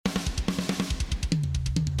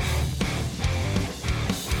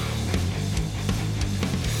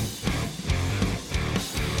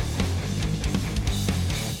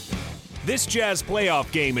This Jazz playoff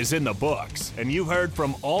game is in the books, and you've heard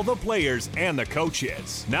from all the players and the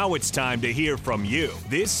coaches. Now it's time to hear from you.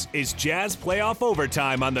 This is Jazz Playoff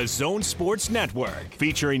Overtime on the Zone Sports Network,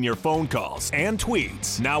 featuring your phone calls and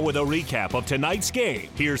tweets. Now with a recap of tonight's game,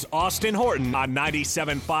 here's Austin Horton on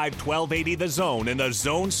 97.5 1280 The Zone and the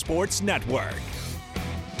Zone Sports Network.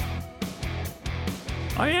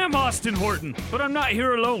 I am Austin Horton, but I'm not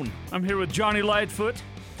here alone. I'm here with Jonni Lightfoot.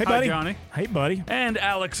 Hey, buddy. Hi, Jonni. Hey, buddy. And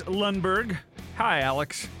Alex Lundberg. Hi,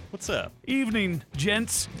 Alex. What's up? Evening,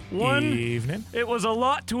 gents. Evening. It was a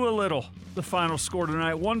lot to a little, the final score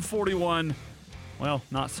tonight. 141, well,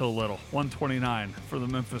 not so little, 129 for the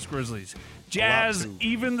Memphis Grizzlies. Jazz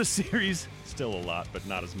even the series. Still a lot, but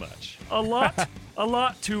not as much. A lot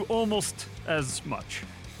to almost as much.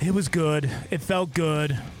 It was good. It felt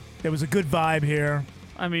good. There was a good vibe here.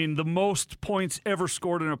 I mean, the most points ever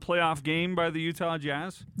scored in a playoff game by the Utah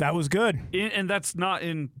Jazz. That was good. And that's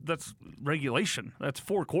regulation. That's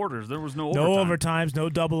 4 quarters. There was no No overtime. overtimes, no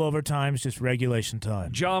double overtimes, just regulation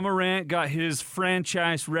time. Ja Morant got his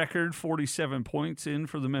franchise record, 47 points in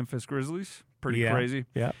for the Memphis Grizzlies. Pretty crazy.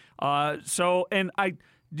 Yeah.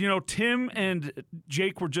 Tim and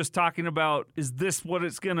Jake were just talking about, is this what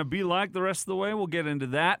it's going to be like the rest of the way? We'll get into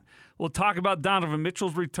that. We'll talk about Donovan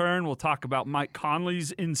Mitchell's return. We'll talk about Mike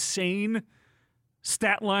Conley's insane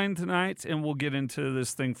stat line tonight, and we'll get into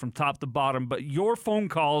this thing from top to bottom. But your phone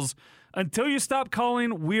calls, until you stop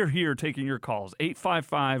calling, we're here taking your calls.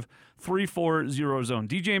 855-340-ZONE.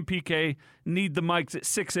 DJ and PK need the mics at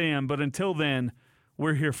 6 a.m., but until then,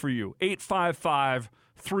 we're here for you.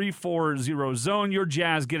 855-340-ZONE. Your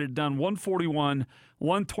Jazz get it done 141,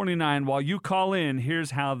 129. While you call in, here's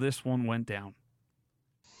how this one went down.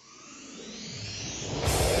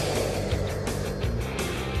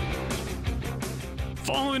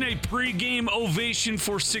 Following a pregame ovation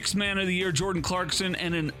for Sixth Man of the Year, Jordan Clarkson,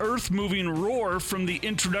 and an earth-moving roar from the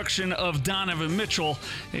introduction of Donovan Mitchell,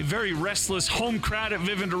 a very restless home crowd at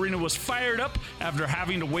Vivint Arena was fired up after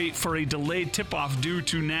having to wait for a delayed tip-off due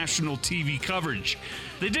to national TV coverage.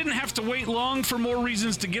 They didn't have to wait long for more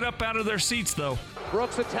reasons to get up out of their seats, though.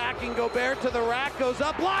 Brooks attacking Gobert to the rack, goes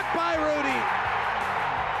up, blocked by Rudy.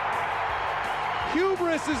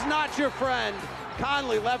 Hubris is not your friend.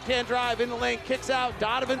 Conley, left-hand drive in the lane, kicks out.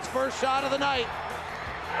 Donovan's first shot of the night.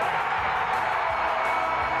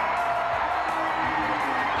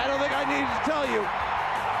 I don't think I needed to tell you.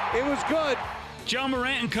 It was good. Ja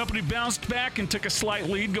Morant and company bounced back and took a slight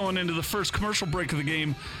lead going into the first commercial break of the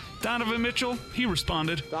game. Donovan Mitchell, he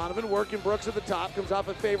responded. Donovan working Brooks at the top, comes off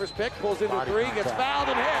a Favors pick, pulls into three, gets fouled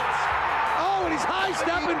and hits. Oh, and he's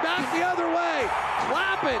high-stepping back the other way.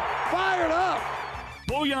 Clapping, fired up.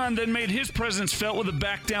 Bojan then made his presence felt with a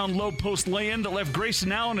back-down low-post lay-in that left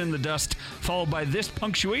Grayson Allen in the dust, followed by this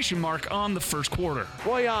punctuation mark on the first quarter.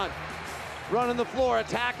 Bojan running the floor,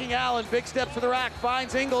 attacking Allen, big steps to the rack,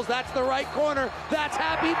 finds Ingles, that's the right corner, that's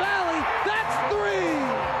Happy Valley, that's 3!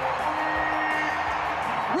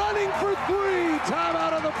 Running for 3,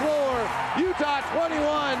 timeout on the floor, Utah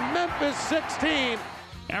 21, Memphis 16.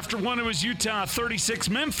 After one, it was Utah 36,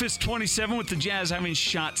 Memphis 27, with the Jazz having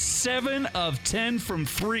shot 7 of 10 from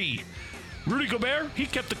 3. Rudy Gobert, he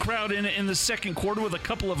kept the crowd in it in the second quarter with a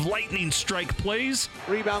couple of lightning strike plays.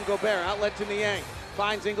 Rebound Gobert, outlet to Niang.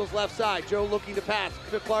 Finds Ingles left side. Joe looking to pass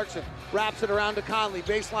to Clarkson. Wraps it around to Conley.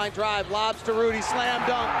 Baseline drive, lobs to Rudy, slam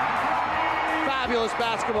dunk. Fabulous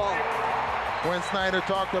basketball. Quinn Snyder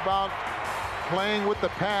talked about playing with the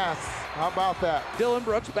pass. How about that? Dylan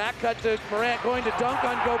Brooks, back cut to Morant, going to dunk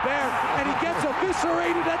on Gobert, and he gets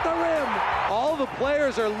eviscerated at the rim. All the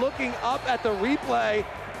players are looking up at the replay.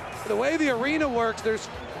 The way the arena works, there's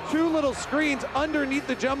 2 little screens underneath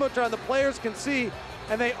the Jumbotron the players can see,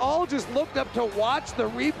 and they all just looked up to watch the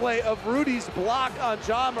replay of Rudy's block on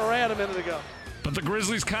Ja Morant a minute ago. But the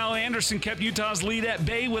Grizzlies' Kyle Anderson kept Utah's lead at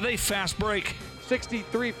bay with a fast break.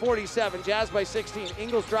 63-47, Jazz by 16,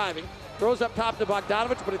 Ingles driving. Throws up top to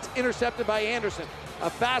Bogdanovich, but it's intercepted by Anderson. A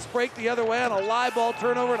fast break the other way on a live ball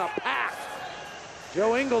turnover and a pass.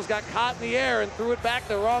 Joe Ingles got caught in the air and threw it back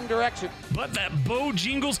the wrong direction. But that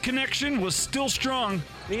Bo-Jingles connection was still strong.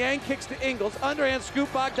 Niang kicks to Ingles, underhand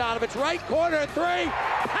scoop Bogdanovich, right corner, 3,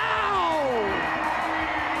 pow!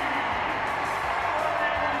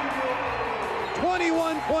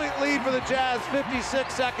 21-point lead for the Jazz,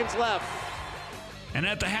 56 seconds left. And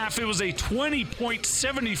at the half, it was a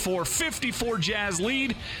 20.74-54 Jazz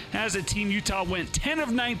lead as a team Utah went 10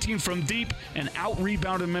 of 19 from deep and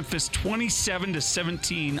out-rebounded Memphis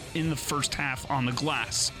 27-17 in the first half on the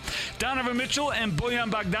glass. Donovan Mitchell and Bojan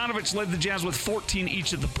Bogdanovic led the Jazz with 14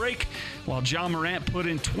 each at the break, while Ja Morant put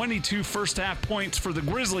in 22 first-half points for the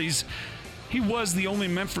Grizzlies. He was the only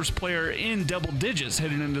Memphis player in double digits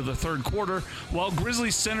heading into the third quarter, while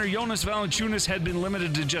Grizzlies center Jonas Valanciunas had been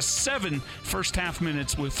limited to just 7 first-half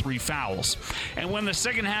minutes with 3 fouls. And when the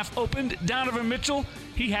second half opened, Donovan Mitchell,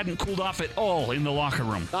 he hadn't cooled off at all in the locker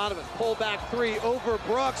room. Donovan, pull back 3 over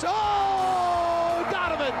Brooks. Oh,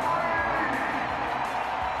 Donovan!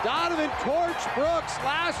 Donovan torched Brooks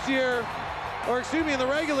last year, in the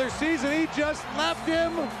regular season. He just left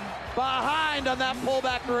him behind on that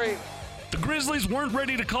pullback 3. The Grizzlies weren't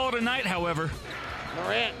ready to call it a night, however.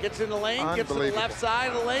 Morant gets in the lane, gets to the left side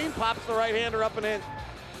of the lane, pops the right-hander up and in.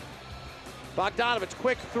 Bogdanovich,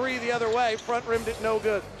 quick 3 the other way, front rimmed it no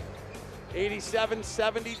good.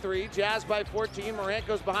 87-73, Jazz by 14. Morant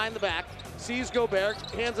goes behind the back, sees Gobert,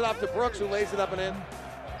 hands it off to Brooks, who lays it up and in.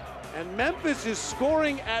 And Memphis is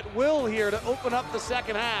scoring at will here to open up the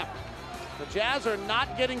second half. The Jazz are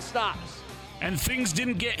not getting stops. And things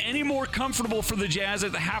didn't get any more comfortable for the Jazz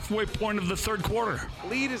at the halfway point of the third quarter.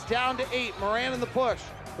 Lead is down to 8. Morant in the push,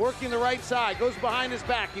 working the right side, goes behind his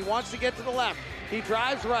back. He wants to get to the left. He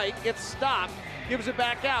drives right, gets stopped, gives it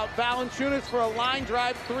back out. Valanciunas for a line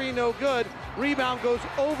drive 3, no good. Rebound goes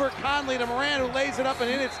over Conley to Morant, who lays it up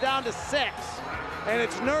and in. It's down to 6. And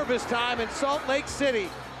it's nervous time in Salt Lake City.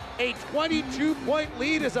 A 22-point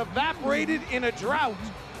lead is evaporated in a drought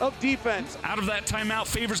of defense. Out of that timeout,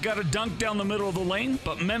 Favors got a dunk down the middle of the lane,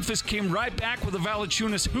 but Memphis came right back with a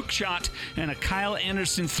Valanciunas hook shot and a Kyle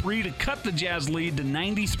Anderson 3 to cut the Jazz lead to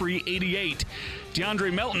 93-88.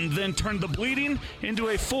 DeAndre Melton then turned the bleeding into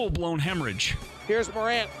a full-blown hemorrhage. Here's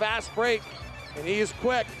Morant, fast break, and he is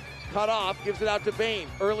quick. Cut off, gives it out to Bane.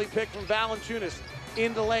 Early pick from Valanciunas.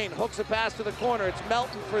 In the lane, hooks a pass to the corner. It's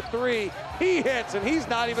Melton for 3. He hits, and he's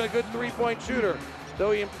not even a good 3-point shooter,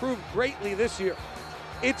 though he improved greatly this year.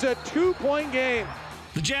 It's a 2-point game.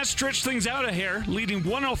 The Jazz stretched things out a hair, leading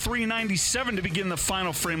 103-97 to begin the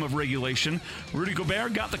final frame of regulation. Rudy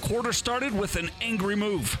Gobert got the quarter started with an angry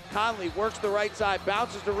move. Conley works the right side,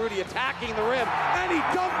 bounces to Rudy, attacking the rim, and he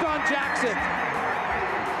dunked on Jackson.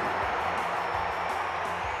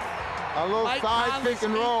 A little side pick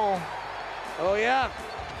and roll. Oh, yeah.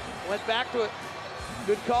 Went back to it.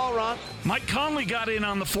 Good call, Ron. Mike Conley got in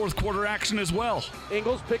on the fourth quarter action as well.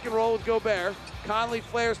 Ingles pick and roll with Gobert. Conley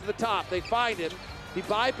flares to the top. They find him. He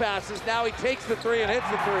bypasses. Now he takes the 3 and hits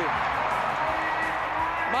the 3.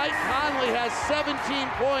 Mike Conley has 17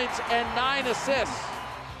 points and 9 assists.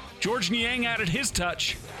 George Niang added his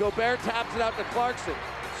touch. Gobert taps it out to Clarkson.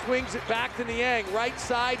 Swings it back to Niang. Right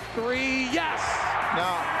side 3. Yes!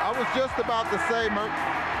 Now, I was just about to say,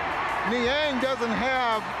 Niang doesn't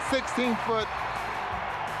have 16-foot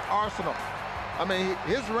arsenal. I mean,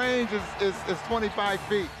 his range is 25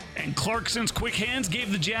 feet. And Clarkson's quick hands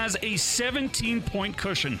gave the Jazz a 17-point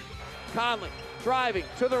cushion. Conley driving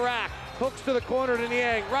to the rack, hooks to the corner to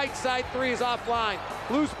Niang. Right side 3 is offline.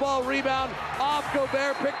 Loose ball rebound off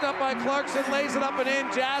Gobert, picked up by Clarkson, lays it up and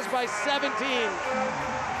in. Jazz by 17.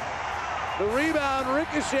 The rebound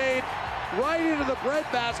ricocheted right into the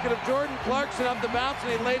breadbasket of Jordan Clarkson up the bounce,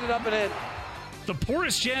 and he laid it up and in. The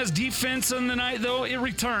poorest Jazz defense on the night, though, it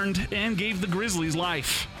returned and gave the Grizzlies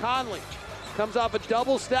life. Conley comes off a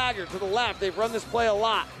double stagger to the left. They've run this play a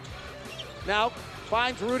lot. Now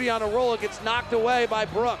finds Rudy on a roll. It gets knocked away by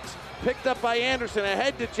Brooks. Picked up by Anderson.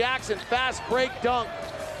 Ahead to Jackson. Fast break dunk.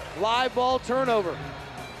 Live ball turnover.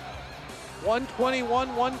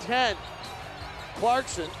 121-110.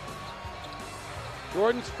 Clarkson.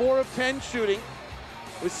 Jordan's 4 of 10 shooting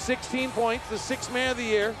with 16 points, the 6th man of the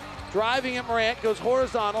year. Driving at Morant, goes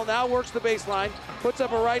horizontal, now works the baseline, puts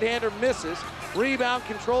up a right-hander, misses. Rebound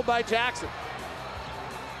controlled by Jackson.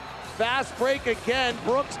 Fast break again,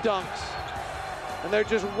 Brooks dunks. And they're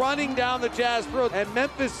just running down the Jazz throat, and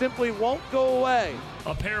Memphis simply won't go away.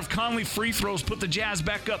 A pair of Conley free throws put the Jazz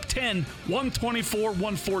back up 10,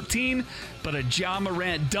 124-114, but a Ja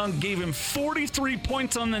Morant dunk gave him 43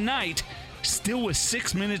 points on the night, still with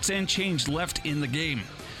 6 minutes and change left in the game.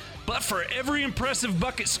 But for every impressive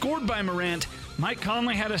bucket scored by Morant, Mike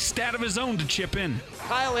Conley had a stat of his own to chip in.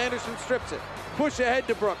 Kyle Anderson strips it. Push ahead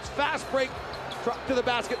to Brooks. Fast break to the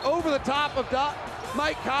basket. Over the top of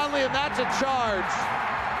Mike Conley, and that's a charge.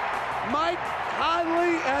 Mike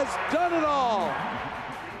Conley has done it all.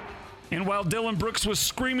 And while Dillon Brooks was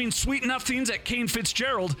screaming sweet nothings at Kane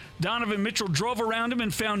Fitzgerald, Donovan Mitchell drove around him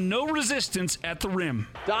and found no resistance at the rim.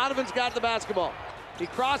 Donovan's got the basketball. He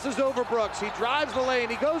crosses over Brooks. He drives the lane.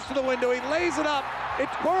 He goes to the window. He lays it up. It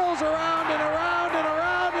twirls around and around and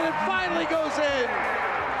around, and it finally goes in.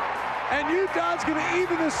 And Utah's going to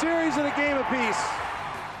even the series in a game apiece.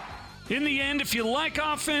 In the end, if you like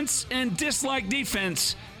offense and dislike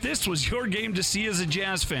defense, this was your game to see as a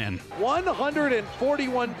Jazz fan.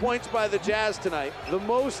 141 points by the Jazz tonight, the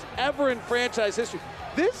most ever in franchise history.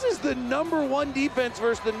 This is the number 1 defense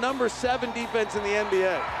versus the number 7 defense in the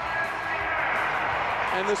NBA.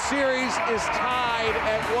 And the series is tied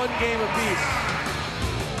at 1 game apiece.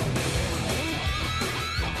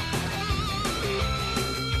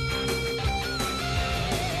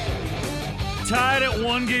 Tied at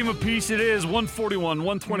 1 game apiece it is,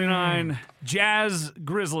 141-129. Jazz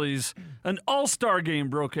Grizzlies. An all-star game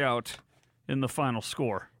broke out in the final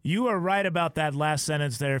score. You are right about that last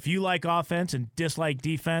sentence there. If you like offense and dislike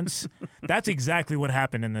defense, that's exactly what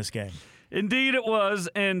happened in this game. Indeed it was,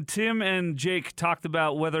 and Tim and Jake talked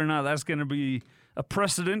about whether or not that's going to be a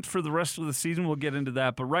precedent for the rest of the season. We'll get into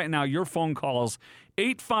that. But right now, your phone calls,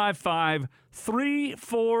 855-340-ZONE,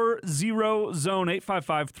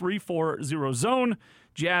 855-340-ZONE.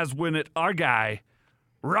 Jazz win it. Our guy,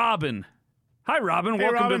 Robin. Hi, Robin. Hey,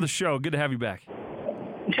 Welcome Robin. to the show. Good to have you back.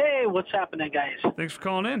 Hey, what's happening, guys? Thanks for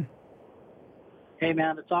calling in. Hey,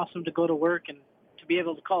 man, it's awesome to go to work and to be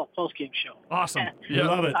able to call a post-game show. Awesome. We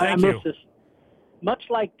love it. I Thank you. miss this. Much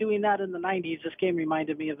like doing that in the 90s, this game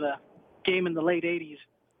reminded me of a game in the late 80s.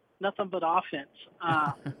 Nothing but offense.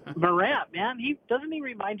 Morant, man, doesn't he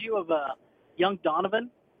remind you of a young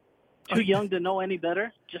Donovan? Too young to know any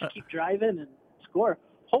better. Just keep driving and score.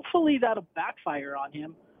 Hopefully that'll backfire on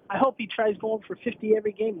him. I hope he tries going for 50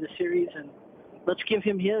 every game this series, and let's give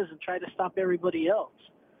him his and try to stop everybody else.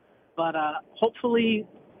 But hopefully,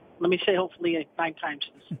 let me say hopefully 9 times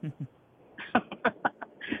this.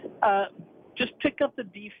 Just pick up the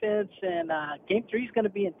defense, and Game 3 is going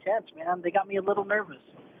to be intense, man. They got me a little nervous.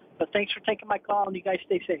 But thanks for taking my call, and you guys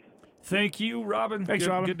stay safe. Thank you, Robin. Thanks,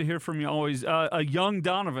 Robin. Good to hear from you always. A young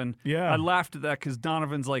Donovan. Yeah. I laughed at that because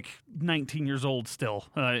Donovan's like 19 years old still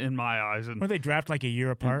in my eyes. And Were they draft like a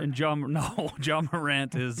year apart? And John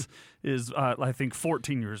Morant is I think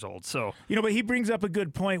 14 years old. So But he brings up a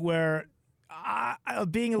good point where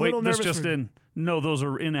being a little nervous. This just in. No, those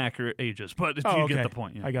are inaccurate ages, but you get the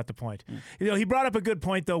point. Yeah. I got the point. He brought up a good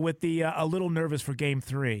point, though, with the a little nervous for Game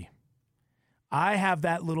 3. I have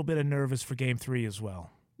that little bit of nervous for Game 3 as well.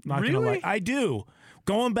 Not Really? gonna lie. I do.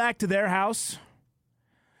 Going back to their house,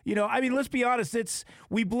 let's be honest.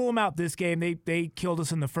 We blew them out this game. They killed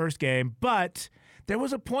us in the first game, but there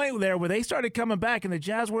was a point there where they started coming back, and the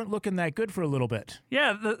Jazz weren't looking that good for a little bit.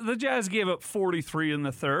 Yeah, the Jazz gave up 43 in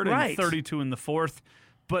the third Right. and 32 in the fourth,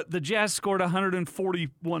 but the Jazz scored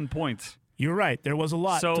 141 points. You're right. There was a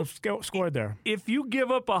lot scored there. If you give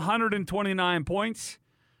up 129 points,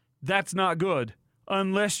 that's not good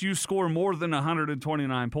unless you score more than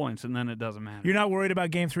 129 points, and then it doesn't matter. You're not worried about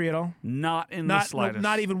Game 3 at all? Not in the slightest.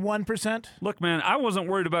 Not even 1%? Look, man, I wasn't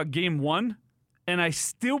worried about Game 1, and I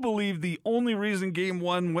still believe the only reason Game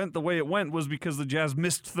 1 went the way it went was because the Jazz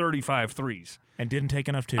missed 35 threes. And didn't take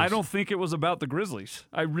enough twos. I don't think it was about the Grizzlies.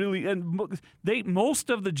 Most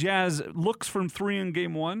of the Jazz looks from 3 in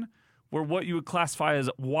Game 1 were what you would classify as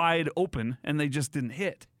wide open, and they just didn't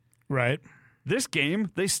hit. Right. This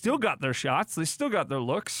game, they still got their shots, they still got their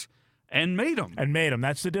looks, and made them.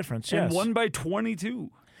 That's the difference, And yes. won by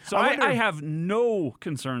 22. So I wonder- I have no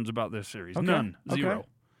concerns about this series. Okay. None. Okay. Zero.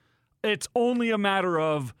 It's only a matter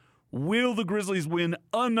of, will the Grizzlies win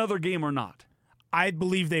another game or not? I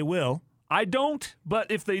believe they will. I don't,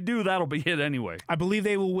 but if they do, that'll be it anyway. I believe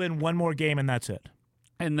they will win one more game, and that's it.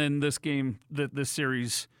 And then this game, this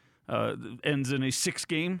series ends in a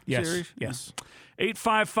 6-game series? Yes.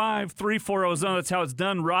 855-340-ZONE. That's how it's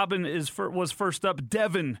done. Robin was first up.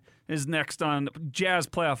 Devin is next on Jazz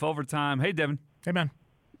Playoff Overtime. Hey, Devin. Hey, man.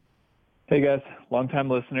 Hey, guys. Long-time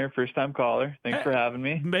listener, first-time caller. Thanks for having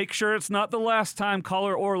me. Make sure it's not the last-time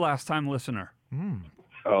caller or last-time listener.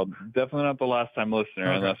 Oh, definitely not the last-time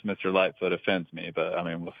listener unless Mr. Lightfoot offends me, but,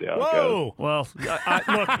 we'll see how it goes. Well,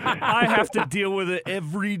 I have to deal with it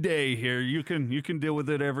every day here. You can deal with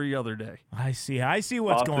it every other day. I see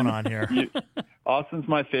what's going on here. Austin's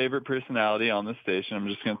my favorite personality on the station. I'm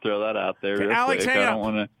just going to throw that out there real Alex, quick. hang I up. don't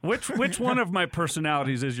want to. Which one of my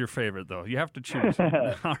personalities is your favorite, though? You have to choose.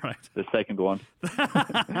 All right. The second one.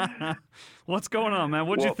 What's going on, man?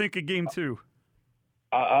 What'd you think of Game 2?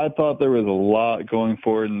 I thought there was a lot going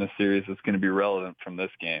forward in the series that's going to be relevant from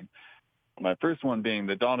this game. My first one being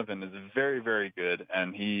that Donovan is very, very good,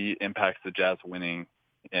 and he impacts the Jazz winning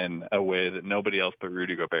in a way that nobody else but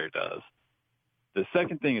Rudy Gobert does. The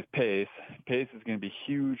second thing is pace. Pace is going to be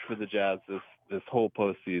huge for the Jazz this whole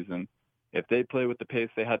postseason. If they play with the pace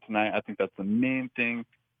they had tonight, I think that's the main thing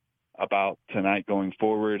about tonight going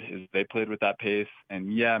forward is they played with that pace.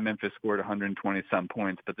 And, yeah, Memphis scored 120-some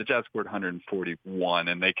points, but the Jazz scored 141,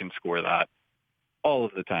 and they can score that all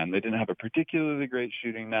of the time. They didn't have a particularly great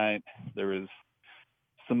shooting night. There was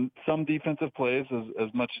some defensive plays,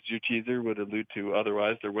 as much as your teaser would allude to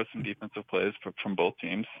otherwise. There was some defensive plays from both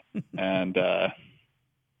teams. And,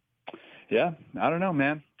 yeah, I don't know,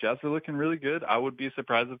 man. Jazz are looking really good. I would be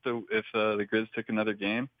surprised if the Grizz took another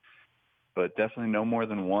game, but definitely no more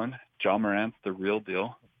than one. Ja Morant's the real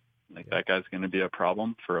deal. That guy's going to be a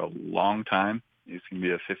problem for a long time. He's going to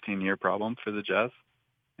be a 15-year problem for the Jazz,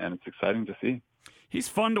 and it's exciting to see. He's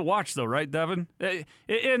fun to watch, though, right, Devin?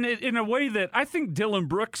 In a way that I think Dylan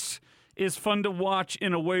Brooks is fun to watch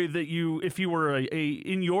in a way that if you were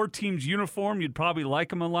in your team's uniform, you'd probably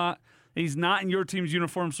like him a lot. He's not in your team's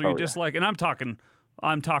uniform, so you dislike. And I'm talking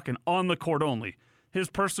on the court only. His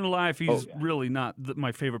personal life, he's really not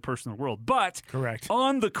my favorite person in the world. But correct.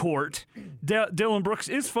 On the court, Dylan Brooks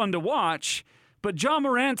is fun to watch, but Ja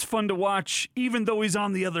Morant's fun to watch even though he's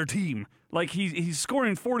on the other team. Like, he's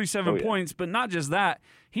scoring 47 points, but not just that.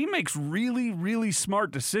 He makes really, really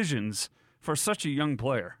smart decisions for such a young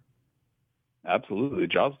player. Absolutely.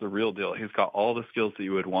 Ja's the real deal. He's got all the skills that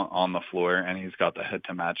you would want on the floor, and he's got the head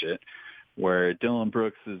to match it, where Dylan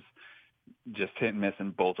Brooks is just hit and miss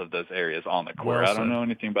in both of those areas on the court. I don't know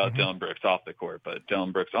anything about Dylan Brooks off the court, but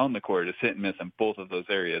Dylan Brooks on the court is hit and miss in both of those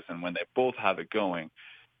areas, and when they both have it going,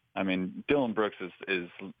 I mean, Dylan Brooks is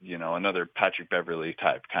another Patrick Beverley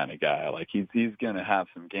type kind of guy. Like, he's going to have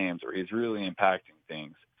some games where he's really impacting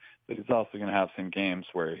things, but he's also going to have some games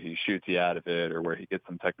where he shoots you out of it or where he gets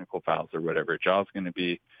some technical fouls or whatever. Ja's going to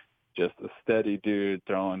be just a steady dude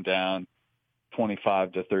throwing down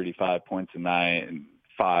 25 to 35 points a night and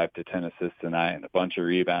 5 to 10 assists a night and a bunch of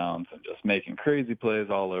rebounds and just making crazy plays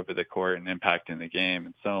all over the court and impacting the game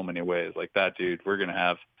in so many ways. Like, that dude, we're going to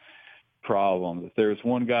have problems. If there's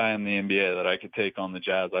one guy in the NBA that I could take on the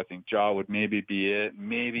Jazz, I think Ja would maybe be it.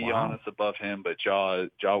 Maybe Giannis above him, but Ja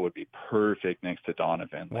would be perfect next to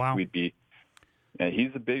Donovan. Like,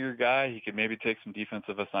 he's a bigger guy. He could maybe take some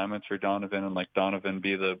defensive assignments for Donovan, and like Donovan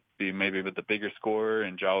be maybe the bigger scorer,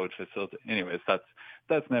 and Ja would facilitate. Anyways,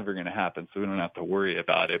 that's never going to happen, so we don't have to worry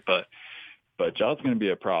about it. But Ja's going to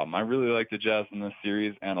be a problem. I really like the Jazz in this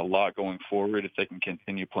series, and a lot going forward if they can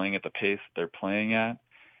continue playing at the pace they're playing at.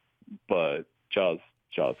 But Ja's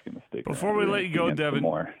going to stick. Before we let you go, Devin,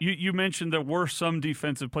 you mentioned there were some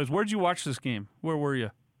defensive plays. Where'd you watch this game? Where were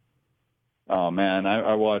you? Oh man,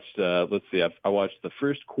 I watched. Let's see, I watched the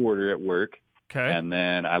first quarter at work, and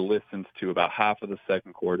then I listened to about half of the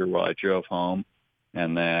second quarter while I drove home,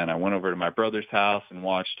 and then I went over to my brother's house and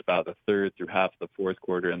watched about the third through half of the fourth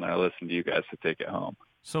quarter, and then I listened to you guys to take it home.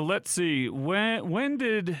 So let's see. When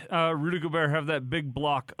did Rudy Gobert have that big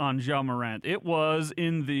block on Ja Morant? It was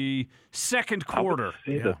in the second quarter.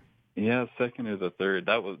 Second or the third.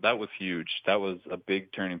 That was huge. That was a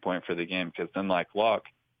big turning point for the game, because then, like Locke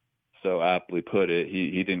so aptly put it,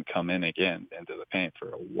 he didn't come in again into the paint for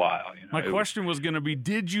a while. My question was going to be,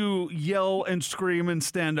 did you yell and scream and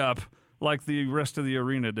stand up like the rest of the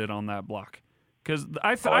arena did on that block? Because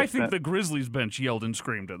I think the Grizzlies bench yelled and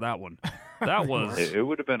screamed at that one. That was it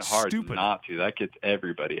would have been hard stupid. Not to. That gets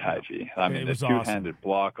everybody hypey. I mean, the two-handed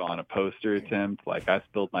block on a poster attempt, like, I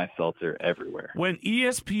spilled my seltzer everywhere. When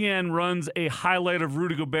ESPN runs a highlight of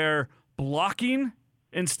Rudy Gobert blocking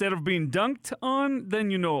instead of being dunked on, then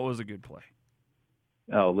you know it was a good play.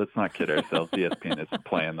 Oh, let's not kid ourselves. ESPN isn't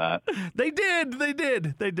playing that. They did.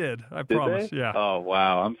 I promise. They? Yeah. Oh,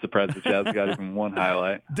 wow. I'm surprised the Jazz got even one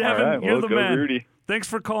highlight. Devin, right, you're the man. Rudy. Thanks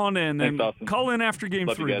for calling in. Thanks, and Austin. Call in after game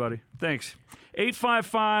Love 3, buddy. Thanks.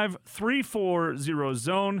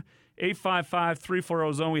 855-340-ZONE.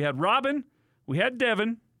 855-340-ZONE. We had Robin. We had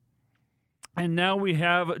Devin. And now we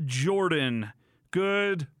have Jordan.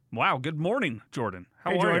 Good morning, Jordan.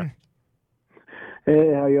 How are Jordan. you?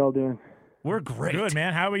 Hey, how y'all doing? We're great. Good,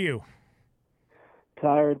 man. How are you?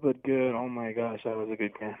 Tired but good. Oh my gosh, that was a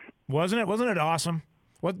good game. Wasn't it? Wasn't it awesome?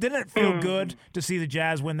 Well, didn't it feel good to see the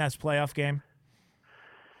Jazz win that playoff game?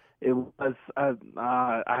 It was. I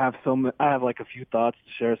have like a few thoughts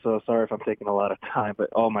to share, so sorry if I'm taking a lot of time. But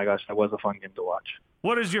oh my gosh, that was a fun game to watch.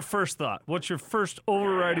 What is your first thought? What's your first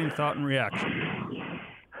overriding thought and reaction?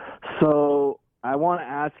 So I want to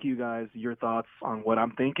ask you guys your thoughts on what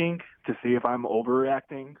I'm thinking to see if I'm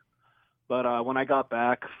overreacting. But when I got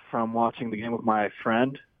back from watching the game with my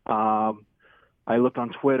friend, I looked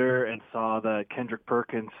on Twitter and saw that Kendrick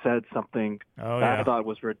Perkins said something that I thought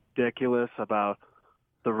was ridiculous about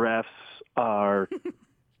the refs are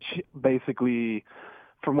basically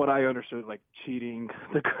from what I understood, like cheating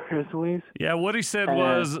the Grizzlies. Yeah, what he said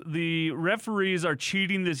was the referees are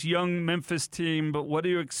cheating this young Memphis team, but what do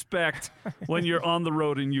you expect when you're on the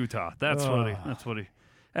road in Utah? That's what he.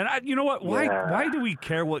 And you know what? Why do we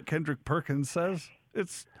care what Kendrick Perkins says?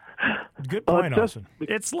 It's good point, Austin.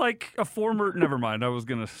 It's like a former. Never mind. I was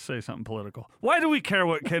going to say something political. Why do we care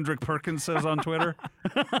what Kendrick Perkins says on Twitter?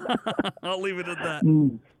 I'll leave it at that.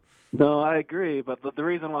 No, I agree. But the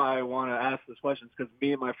reason why I want to ask this question is because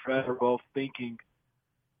me and my friend are both thinking.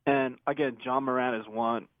 And again, John Morant is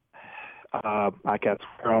one. I can't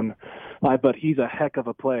swear on, but he's a heck of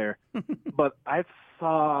a player. But I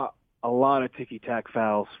saw a lot of ticky-tack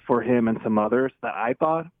fouls for him and some others that I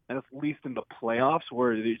thought, and at least in the playoffs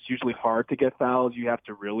where it's usually hard to get fouls, you have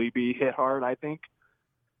to really be hit hard, I think.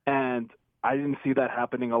 And I didn't see that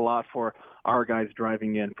happening a lot for our guys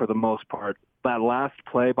driving in for the most part. That last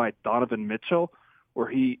play by Donovan Mitchell where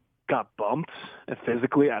he got bumped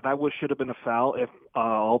physically, that should have been a foul if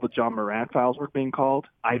all the John Morant fouls were being called,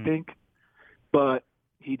 I think. But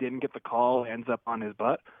he didn't get the call, ends up on his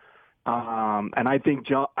butt. And I think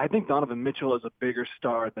Donovan Mitchell is a bigger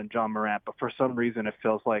star than John Morant, but for some reason it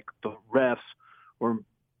feels like the refs were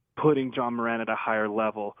putting John Morant at a higher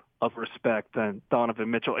level of respect than Donovan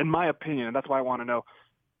Mitchell, in my opinion. And that's why I want to know,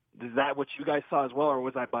 is that what you guys saw as well, or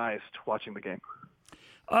was I biased watching the game?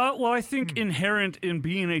 Well, I think inherent in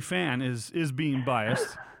being a fan is being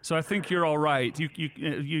biased. So I think you're all right.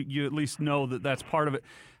 You at least know that that's part of it.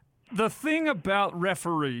 The thing about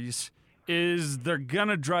referees is they're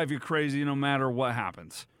gonna drive you crazy no matter what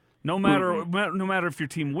happens. No matter if your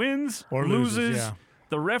team wins or loses, yeah.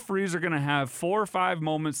 The referees are gonna have 4 or 5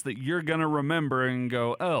 moments that you're gonna remember and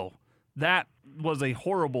go, "Oh, that was a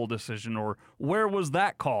horrible decision," or "Where was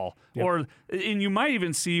that call?" Yep. And you might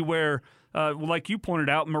even see where, like you pointed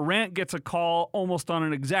out, Morant gets a call almost on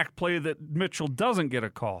an exact play that Mitchell doesn't get a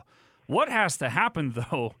call. What has to happen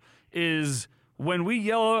though is, when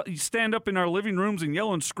we stand up in our living rooms and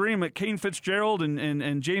yell and scream at Kane Fitzgerald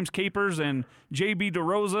and James Capers and J.B.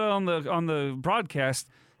 DeRosa on the broadcast,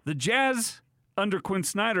 the Jazz under Quinn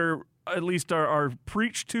Snyder at least are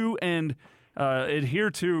preached to and adhere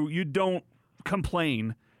to. You don't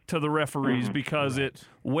complain to the referees because it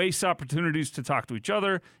wastes opportunities to talk to each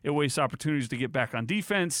other. It wastes opportunities to get back on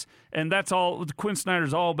defense. And that's all Quinn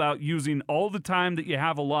Snyder's all about, using all the time that you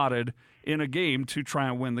have allotted in a game to try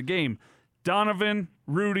and win the game. Donovan,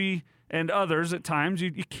 Rudy, and others at times,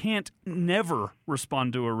 you can't never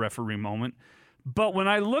respond to a referee moment. But when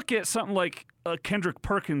I look at something like a Kendrick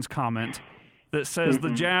Perkins comment that says the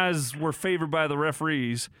Jazz were favored by the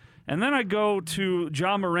referees, and then I go to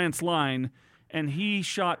John Morant's line, and he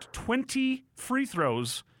shot 20 free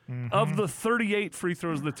throws. Of the 38 free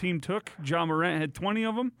throws the team took, John Morant had 20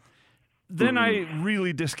 of them. Then I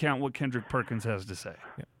really discount what Kendrick Perkins has to say.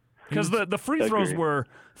 Yeah. Because the free throws were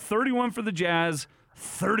 31 for the Jazz,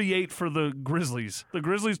 38 for the Grizzlies. The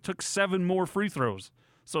Grizzlies took 7 more free throws.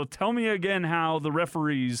 So tell me again how the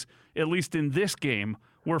referees, at least in this game,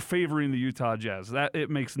 were favoring the Utah Jazz. It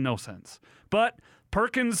makes no sense. But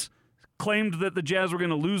Perkins claimed that the Jazz were going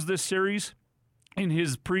to lose this series in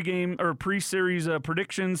his pre-series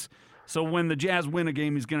predictions. So when the Jazz win a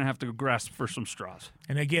game, he's going to have to grasp for some straws.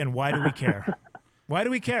 And again, why do we care? Why do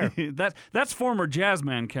we care? That's former Jazz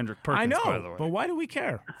man Kendrick Perkins, I know, by the way. But why do we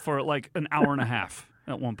care? For like an hour and a half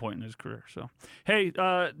at one point in his career. So, hey,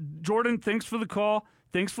 Jordan, thanks for the call.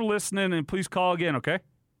 Thanks for listening, and please call again, okay?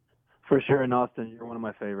 For sure, and Austin, you're one of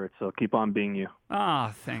my favorites, so keep on being you.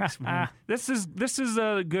 Thanks, man. This is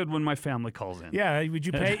good when my family calls in. Yeah, would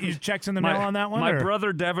you pay your checks in the mail on that one? My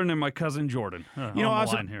brother Devin and my cousin Jordan.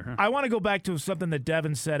 I want to go back to something that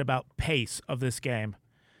Devin said about pace of this game.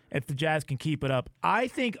 If the Jazz can keep it up, I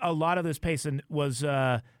think a lot of this pace was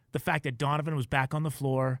the fact that Donovan was back on the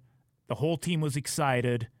floor. The whole team was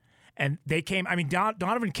excited, and they came. I mean,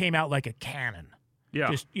 Donovan came out like a cannon.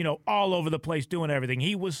 Yeah, just all over the place doing everything.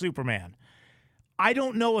 He was Superman. I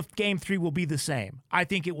don't know if Game 3 will be the same. I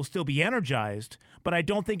think it will still be energized, but I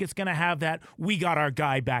don't think it's going to have that "we got our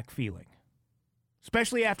guy back" feeling.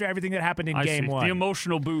 Especially after everything that happened in Game 1. The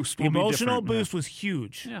emotional boost. The emotional boost was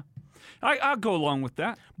huge. Yeah. I'll go along with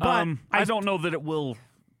that. But I don't know that it will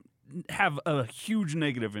have a huge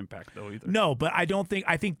negative impact, though, either. No, but I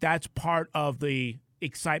think that's part of the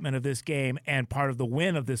excitement of this game, and part of the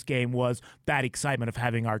win of this game was that excitement of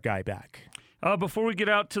having our guy back. Before we get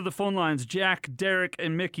out to the phone lines, Jack, Derek,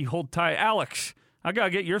 and Mickey, hold tight. Alex, I got to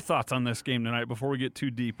get your thoughts on this game tonight before we get too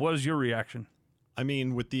deep. What is your reaction? I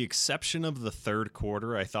mean, with the exception of the third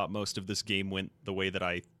quarter, I thought most of this game went the way that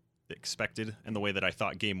I expected and the way that I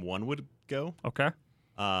thought Game 1 would go. Okay.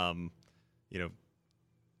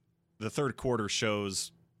 the third quarter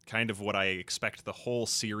shows kind of what I expect the whole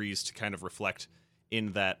series to kind of reflect,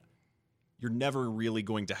 in that you're never really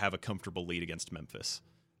going to have a comfortable lead against Memphis.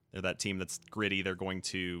 They're that team that's gritty. They're going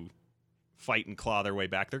to fight and claw their way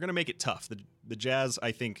back. They're going to make it tough. The Jazz,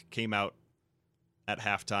 I think, came out at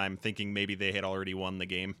halftime thinking maybe they had already won the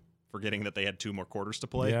game, forgetting that they had 2 more quarters to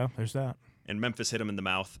play. Yeah, there's that. And Memphis hit them in the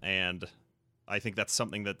mouth, and I think that's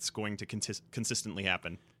something that's going to consistently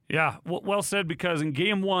happen. Yeah, well said, because in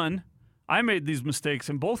Game 1, I made these mistakes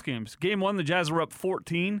in both games. Game 1, the Jazz were up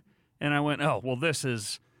 14, and I went, oh, well, this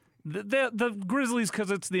is... The Grizzlies,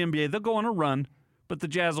 because it's the NBA, they'll go on a run, but the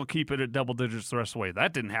Jazz will keep it at double digits the rest of the way.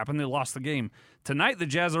 That didn't happen. They lost the game. Tonight, the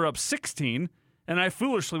Jazz are up 16, and I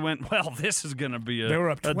foolishly went, well, this is going to be They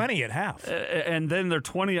were up 20 at half. And then they're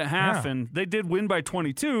 20 at half, and they did win by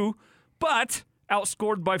 22, but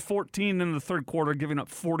outscored by 14 in the third quarter, giving up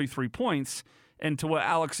 43 points. And to what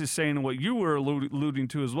Alex is saying and what you were alluding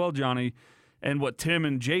to as well, Johnny, and what Tim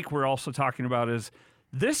and Jake were also talking about is,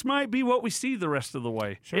 this might be what we see the rest of the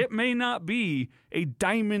way. Sure. It may not be a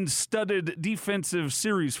diamond-studded defensive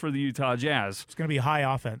series for the Utah Jazz. It's going to be high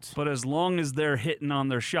offense. But as long as they're hitting on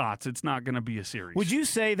their shots, it's not going to be a series. Would you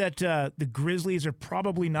say that the Grizzlies are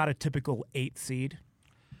probably not a typical 8th seed?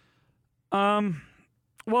 Well,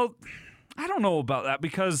 I don't know about that,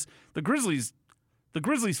 because the Grizzlies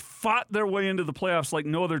fought their way into the playoffs like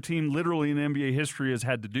no other team literally in NBA history has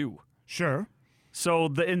had to do. Sure. So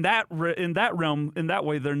in that realm, in that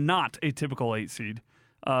way, they're not a typical 8 seed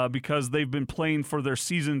because they've been playing for their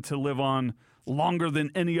season to live on longer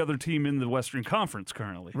than any other team in the Western Conference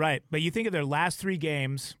currently. Right, but you think of their last 3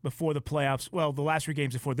 games before the playoffs, well, the last 3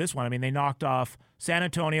 games before this one, I mean, they knocked off San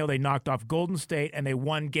Antonio, they knocked off Golden State, and they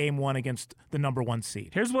won Game 1 against the number 1 seed.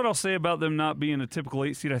 Here's what I'll say about them not being a typical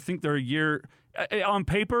 8 seed. I think they're a year, on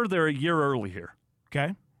paper, they're a year early here.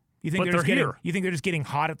 Okay. You think they're just getting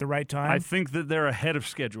hot at the right time? I think that they're ahead of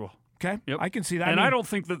schedule. Okay, yep. I can see that. And I don't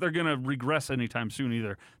think that they're going to regress anytime soon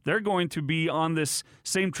either. They're going to be on this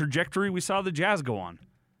same trajectory we saw the Jazz go on.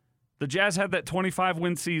 The Jazz had that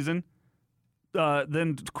 25-win season.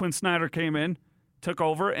 Then Quinn Snyder came in, took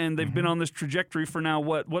over, and they've been on this trajectory for now,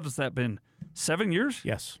 what has that been, 7 years?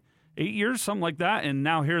 Yes. 8 years, something like that. And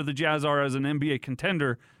now here the Jazz are as an NBA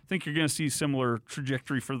contender. I think you're going to see similar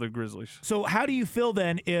trajectory for the Grizzlies. So how do you feel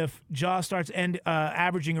then if Ja starts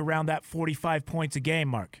averaging around that 45 points a game,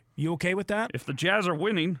 Mark? You okay with that? If the Jazz are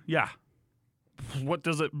winning, yeah. What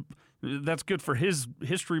does it? That's good for his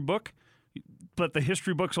history book, but the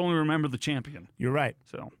history books only remember the champion. You're right.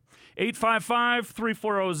 So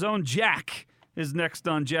 855-340-ZONE. Jack is next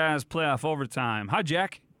on Jazz Playoff Overtime. Hi,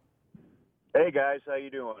 Jack. Hey, guys. How you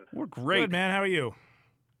doing? We're great. Good, man. How are you?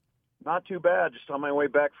 Not too bad. Just on my way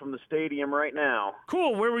back from the stadium right now.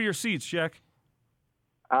 Cool. Where were your seats, Jack?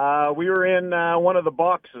 We were in one of the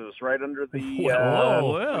boxes right under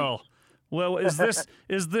the... Well, is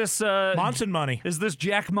this Monson money? Is this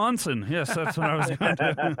Jack Monson? Yes, that's what I was going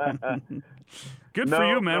to do. Good for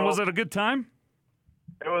you, man. Was it a good time?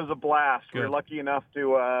 It was a blast. Good. We were lucky enough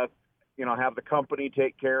to, have the company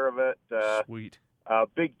take care of it. Sweet.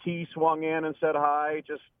 Big T swung in and said hi,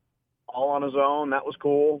 just all on his own. That was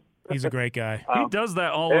cool. He's a great guy. He does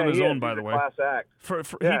that all on his own, by the way. Class act.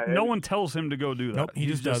 No one tells him to go do that. Nope, he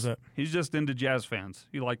just does it. He's just into Jazz fans.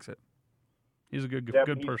 He likes it. He's a good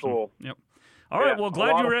he's person. Cool. Yep. All right. Well,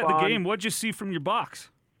 glad you were at the game. What'd you see from your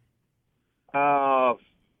box? A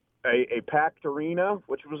packed arena,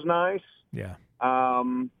 which was nice. Yeah.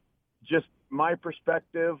 Just my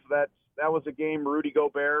perspective, that was a game Rudy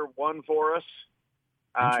Gobert won for us.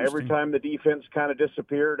 Every time the defense kind of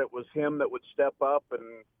disappeared, it was him that would step up and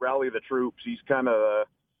rally the troops. He's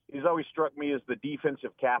always struck me as the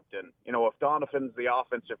defensive captain. You know, if Donovan's the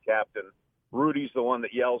offensive captain, Rudy's the one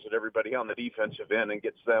that yells at everybody on the defensive end and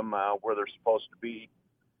gets them where they're supposed to be.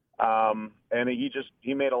 And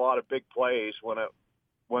he made a lot of big plays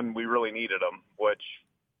when we really needed them, which,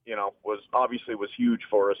 was huge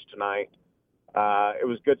for us tonight. It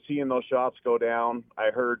was good seeing those shots go down.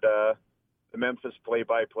 I heard the Memphis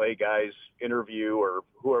play-by-play guy's interview, or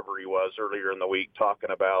whoever he was earlier in the week, talking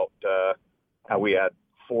about how we had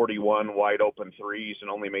 41 wide-open threes and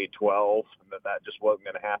only made 12, and that just wasn't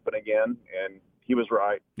going to happen again. And he was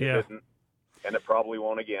right. Yeah. It didn't, and it probably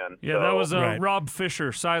won't again. Yeah, that was Rob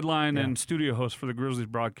Fisher, sideline and studio host for the Grizzlies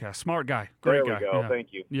broadcast. Smart guy. Great guy. There we go. Yeah. Thank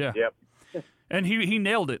you. Yeah. Yep. And he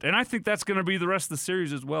nailed it. And I think that's going to be the rest of the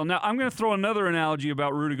series as well. Now, I'm going to throw another analogy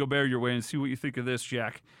about Rudy Gobert your way and see what you think of this,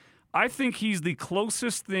 Jack. I think he's the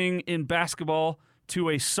closest thing in basketball to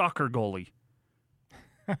a soccer goalie.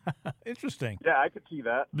 Interesting. Yeah, I could see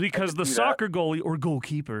that. Because the soccer goalie or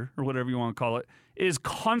goalkeeper or whatever you want to call it is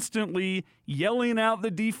constantly yelling out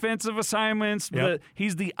the defensive assignments. Yep.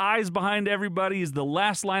 He's the eyes behind everybody. He's the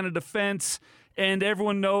last line of defense. And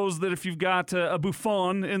everyone knows that if you've got a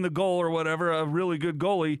Buffon in the goal or whatever, a really good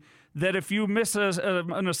goalie, that if you miss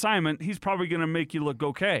an assignment, he's probably going to make you look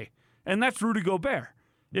okay. And that's Rudy Gobert.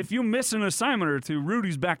 If you miss an assignment or two,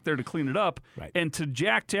 Rudy's back there to clean it up. Right. And to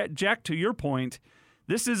Jack, to your point,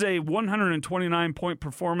 this is a 129-point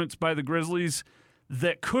performance by the Grizzlies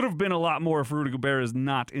that could have been a lot more if Rudy Gobert is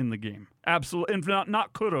not in the game. Absolutely. And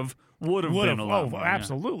not could have, would have been a lot more.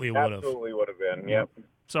 Absolutely would have. Absolutely would have been, yep.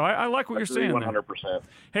 So I like what you're saying 100%. there.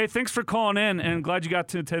 Hey, thanks for calling in, and glad you got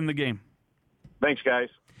to attend the game. Thanks, guys.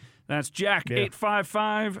 That's Jack,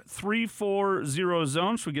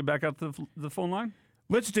 855-340-ZONE. Should we get back out the phone line?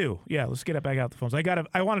 Let's get it back out the phones.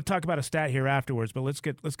 I want to talk about a stat here afterwards, but let's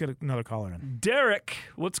get another caller in. Derek,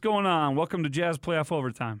 what's going on? Welcome to Jazz Playoff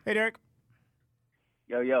Overtime. Hey, Derek.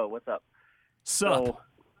 Yo, what's up? Sup?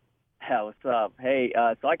 What's up? Hey,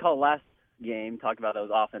 so I called last game, talked about those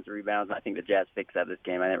offensive rebounds, and I think the Jazz fixed that this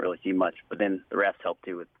game. I didn't really see much, but then the refs helped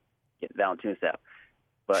too with getting Valanciunas out.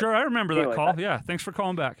 But sure, I remember that call. Yeah, thanks for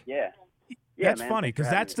calling back. Yeah, that's funny because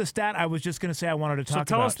that's the stat I was just going to say I wanted to talk about.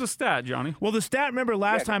 So tell us the stat, Johnny. Well, the stat, remember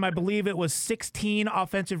last time I believe it was 16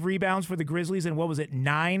 offensive rebounds for the Grizzlies and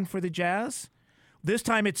 9 for the Jazz? This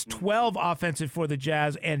time it's 12 offensive for the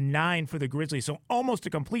Jazz and 9 for the Grizzlies. So almost a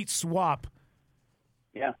complete swap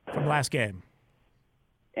from last game.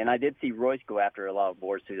 And I did see Royce go after a lot of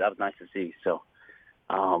boards too. That was nice to see. So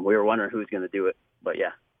we were wondering who's going to do it. But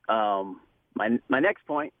yeah, my next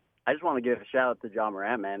point, I just want to give a shout out to Ja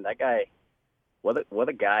Morant, man. That guy, what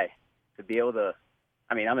a guy to be able to.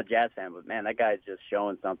 I mean, I'm a Jazz fan, but man, that guy's just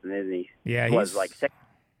showing something, isn't he? Yeah, he's like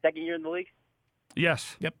second year in the league.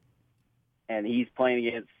 Yes. Yep. And he's playing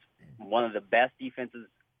against one of the best defenses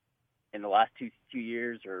in the last two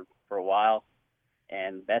years or for a while,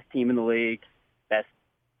 and best team in the league, best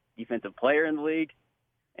defensive player in the league,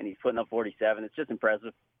 and he's putting up 47. It's just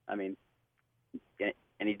impressive. I mean, and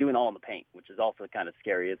he's doing all in the paint, which is also kind of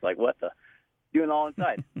scary. It's like, what the? Doing all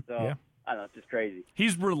inside. So, I don't know, it's just crazy.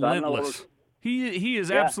 He's relentless. He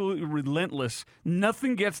is absolutely relentless.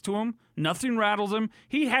 Nothing gets to him. Nothing rattles him.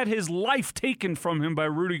 He had his life taken from him by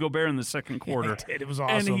Rudy Gobert in the second quarter. He did. It was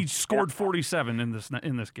awesome. And he scored 47 in this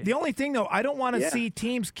game. The only thing, though, I don't want to see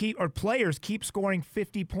teams players keep scoring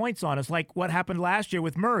 50 points on us, like what happened last year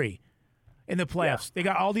with Murray in the playoffs. They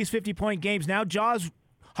got all these 50-point games. Now Ja's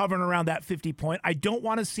hovering around that 50-point. I don't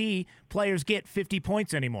want to see players get 50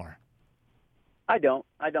 points anymore. I don't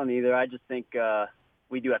either. I just think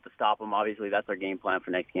we do have to stop him. Obviously, that's our game plan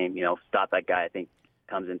for next game. Stop that guy. I think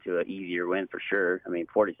comes into an easier win for sure. I mean,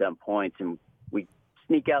 47 points, and we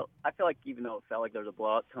sneak out. I feel like even though it felt like there was a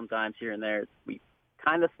blowout sometimes here and there, we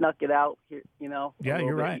kind of snuck it out here. Yeah,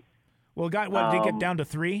 you're right. Well, did it get down to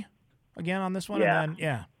 3 again on this one? Yeah. And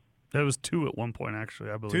then, That was 2 at one point, actually,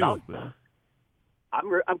 I believe. 2.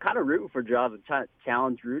 I'm kind of rooting for Ja to try to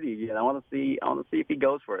challenge Rudy again. I want to see if he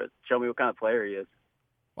goes for it. Show me what kind of player he is.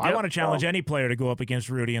 Well, I want to challenge any player to go up against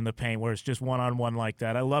Rudy in the paint where it's just one-on-one like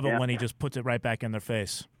that. I love it when he just puts it right back in their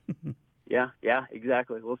face. Yeah,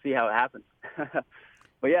 exactly. We'll see how it happens.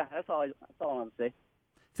 But yeah, that's all I want to say.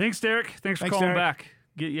 Thanks, Derek. Thanks for calling back.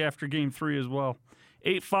 Get you after Game 3 as well.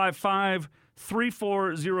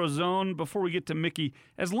 855-340-ZONE. Before we get to Mickey,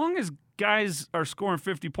 as long as guys are scoring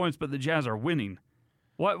 50 points but the Jazz are winning,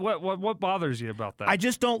 what bothers you about that? I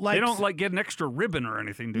just don't like... They don't get an extra ribbon or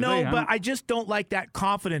anything, do they? No, but I just don't like that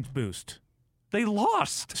confidence boost. They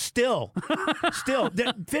lost. Still.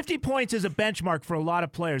 50 points is a benchmark for a lot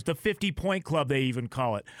of players. The 50-point club, they even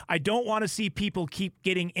call it. I don't want to see people keep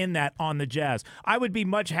getting in that on the Jazz. I would be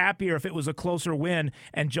much happier if it was a closer win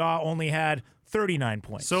and Ja only had 39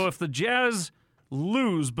 points. So if the Jazz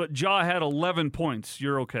lose but Ja had 11 points,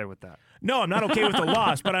 you're okay with that? No, I'm not okay with the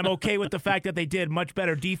loss, but I'm okay with the fact that they did much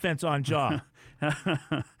better defense on Ja.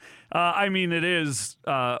 I mean, it is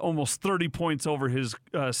almost 30 points over his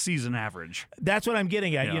season average. That's what I'm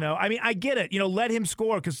getting at, I mean, I get it. Let him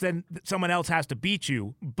score because then someone else has to beat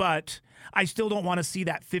you. But I still don't want to see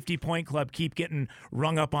that 50-point club keep getting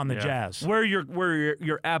rung up on the Jazz. Where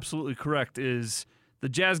you're absolutely correct is the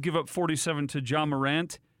Jazz give up 47 to Ja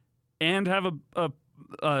Morant and have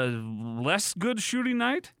a less good shooting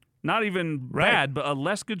night. Not even bad, but a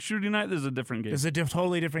less good shooting night. This is a different game. This is a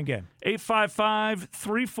totally different game.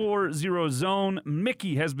 855-340-ZONE.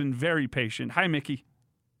 Mickey has been very patient. Hi, Mickey.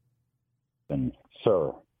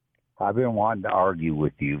 Sir, I've been wanting to argue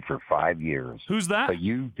with you for 5 years. Who's that? But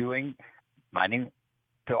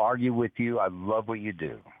to argue with you, I love what you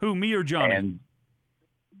do. Who, me or Johnny? And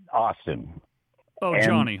Austin. Oh, and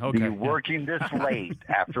Jonni. Okay. You're working this late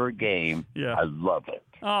after a game. Yeah. I love it.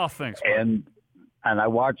 Oh, thanks. Man. And I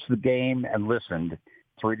watched the game and listened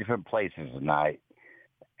 3 different places tonight.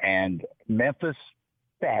 And Memphis,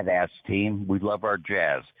 badass team. We love our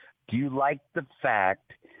Jazz. Do you like the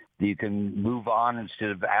fact that you can move on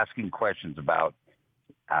instead of asking questions about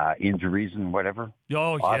injuries and whatever?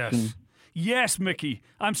 Oh, Austin? yes. Yes, Mickey.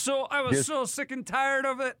 I was so sick and tired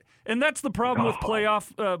of it. And that's the problem with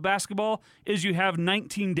playoff basketball is you have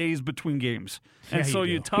 19 days between games. And so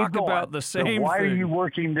you talk about the same thing. Why are you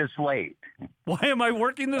working this late? Why am I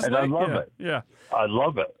working this late? I love it. Yeah. I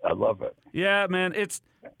love it. I love it. Yeah, man. It's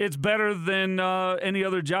better than any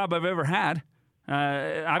other job I've ever had.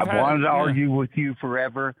 I've wanted to argue with you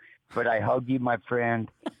forever, but I hug you, my friend.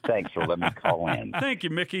 Thanks for letting me call in. Thank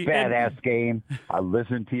you, Mickey. Badass game. I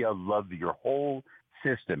listen to you. I love your whole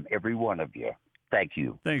system, every one of you. Thank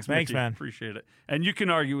you. Thanks, man. Appreciate it. And you can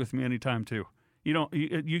argue with me anytime too.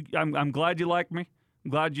 I'm glad you like me.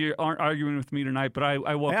 I'm glad you aren't arguing with me tonight, but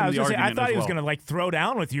I welcome the argument. I thought he was going to throw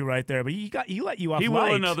down with you right there, but he let you off. He light.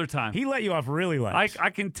 will another time. He let you off really light. I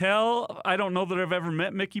can tell. I don't know that I've ever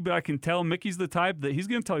met Mickey, but I can tell Mickey's the type that he's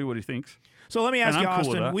going to tell you what he thinks. So let me ask you,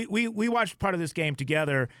 Austin. Cool we watched part of this game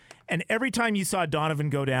together, and every time you saw Donovan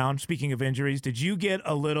go down, speaking of injuries, did you get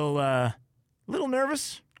a little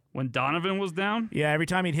nervous? When Donovan was down? Yeah, every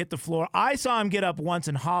time he'd hit the floor. I saw him get up once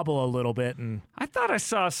and hobble a little bit. And I thought I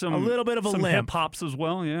saw a little bit of a limp. Hip hops as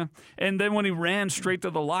well, yeah. And then when he ran straight to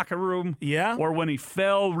the locker room. Yeah. Or when he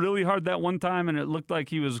fell really hard that one time and it looked like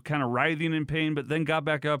he was kind of writhing in pain, but then got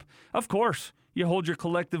back up. Of course, you hold your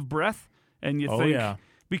collective breath and you think. Yeah.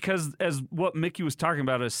 Because as what Mickey was talking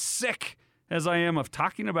about, as sick as I am of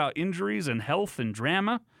talking about injuries and health and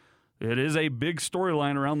drama, it is a big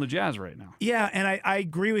storyline around the Jazz right now. Yeah, and I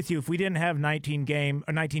agree with you. If we didn't have 19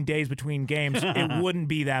 days between games, it wouldn't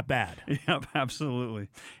be that bad. Yep, absolutely.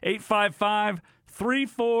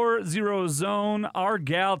 855-340-ZONE. Our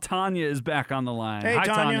gal Tanya is back on the line. Hey, Hi,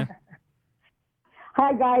 Tanya.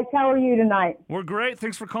 Hi, guys. How are you tonight? We're great.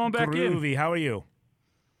 Thanks for calling back in. Groovy. How are you?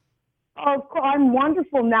 Oh, I'm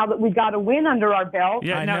wonderful now that we got a win under our belt.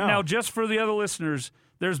 Yeah, now just for the other listeners,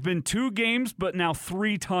 there's been 2 games, but now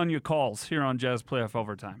 3 Tanya calls here on Jazz Playoff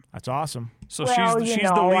Overtime. That's awesome. So she's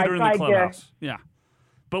the leader in the clubhouse. Yeah.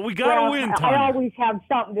 But we got to win, Tanya. I always have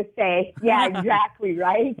something to say. Yeah, exactly,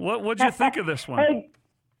 right? What'd you think of this one? Hey,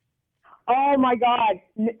 oh, my God.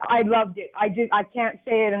 I loved it. I can't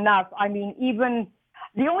say it enough. I mean, even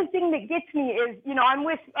the only thing that gets me is, I'm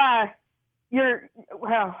with I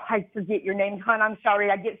forget your name, hon. I'm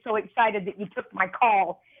sorry. I get so excited that you took my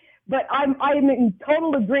call. But I'm in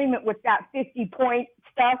total agreement with that 50-point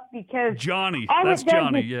stuff because Jonni, that's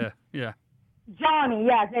Jonni, yeah. Jonni,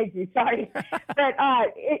 yeah, thank you. Sorry, but all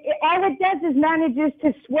it does is manages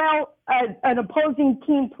to swell an opposing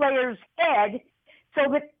team player's head,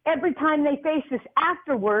 so that every time they face us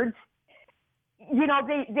afterwards,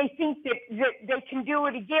 they think that they can do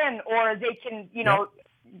it again, or they can,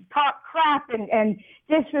 talk crap and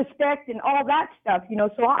disrespect and all that stuff.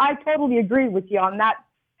 So I totally agree with you on that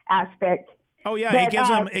aspect. Oh yeah, but,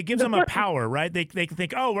 it gives them a power, right? They can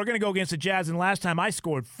think, oh, we're going to go against the Jazz, and last time I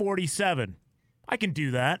scored 47. I can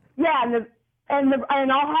do that. Yeah, and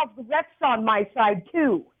I'll have the refs on my side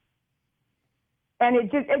too. And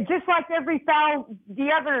it just like every foul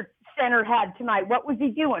the other center had tonight. What was he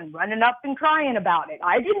doing? Running up and crying about it.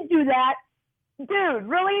 I didn't do that, dude.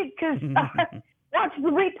 Really? Because watch the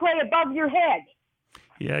replay above your head.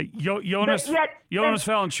 Yeah, Jonas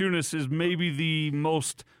Valanciunas is maybe the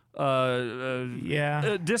most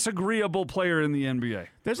disagreeable player in the NBA.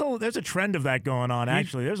 There's a trend of that going on,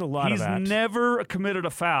 actually. There's a lot of that. He's never committed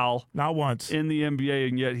a foul. Not once. In the NBA,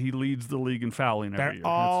 and yet he leads the league in fouling every year.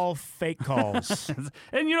 They're all fake calls.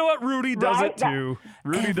 And you know what? Rudy does it too.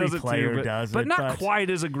 Rudy does it too. But not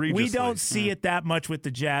quite as egregiously. We don't see it that much with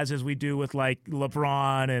the Jazz as we do with like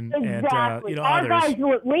LeBron and exactly. Our others. guys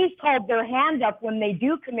will at least hold their hand up when they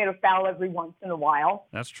do commit a foul every once in a while.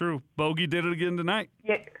 That's true. Bogey did it again tonight.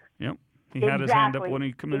 Yeah. Yep. He had his hand up when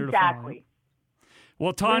he committed a foul.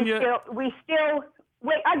 Well, Tanya, we still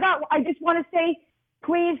wait. I just want to say,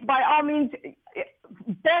 please, by all means,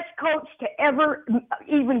 best coach to ever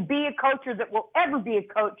even be a coach or that will ever be a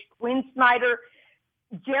coach, Quinn Snyder,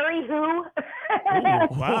 Jerry who? Ooh,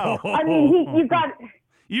 wow. I mean, you got.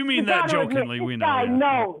 You mean that jokingly? We know. Guy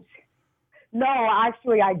knows. No,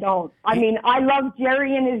 actually, I don't. I mean, I love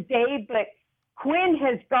Jerry in his day, but Quinn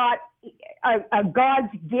has got a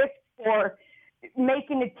God's gift for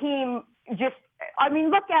making a team just. I mean,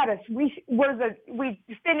 look at us. We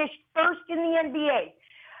finished first in the NBA.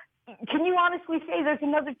 can you honestly say there's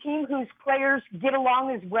another team whose players get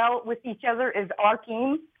along as well with each other as our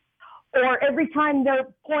team? Or every time they're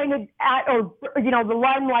pointed at, or, you know, the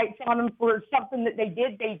limelight's on them for something that they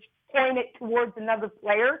did, they point it towards another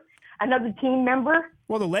player, another team member?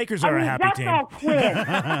 Well, the Lakers are a happy that's team. All Quinn.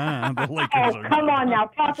 The Lakers oh, come on now.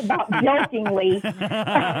 Talk about jokingly.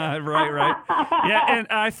 right. Yeah, and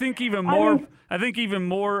I think even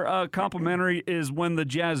more complimentary is when the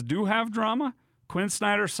Jazz do have drama. Quinn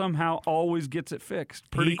Snyder somehow always gets it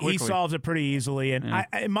fixed pretty quickly. He solves it pretty easily, and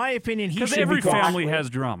in my opinion, he should every be coach. family has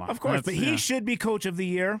drama, of course. But he should be coach of the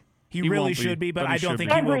year. He really should be, but I don't think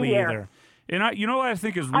be. he will be either. And you know what I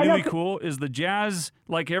think is really cool is the Jazz,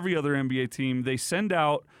 like every other NBA team, they send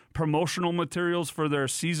out promotional materials for their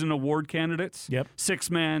season award candidates. Yep.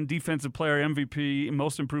 6-man, defensive player, MVP,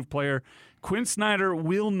 most improved player. Quinn Snyder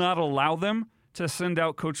will not allow them to send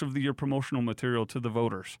out Coach of the Year promotional material to the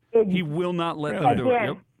voters. He will not let them do it.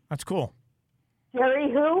 Yep. That's cool. Jerry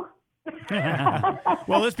who?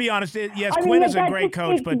 Well, let's be honest. Yes, Quinn is a great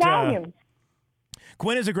coach, but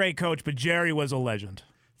Quinn is a great coach, but Jerry was a legend.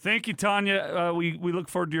 Thank you, Tanya. We look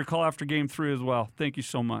forward to your call after Game 3 as well. Thank you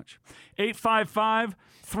so much.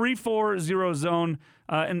 855-340-ZONE.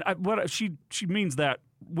 And she means that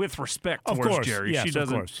with respect towards Jerry. Yes, she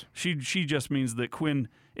doesn't. Of course. She just means that Quinn,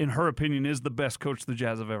 in her opinion, is the best coach the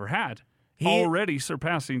Jazz have ever had. Already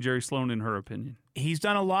surpassing Jerry Sloan in her opinion. He's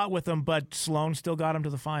done a lot with them, but Sloan still got him to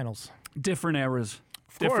the finals. Different eras.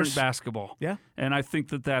 Different basketball. Yeah. And I think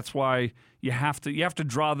that's why you have to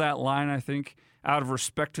draw that line, I think, out of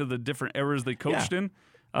respect to the different eras they coached in.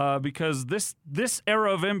 Because this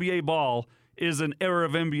era of NBA ball is an era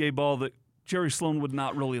of NBA ball that Jerry Sloan would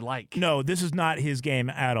not really like. No, this is not his game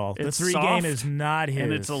at all. It's the 3 soft, game is not his.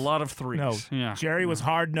 And it's a lot of threes. No, yeah. Jerry was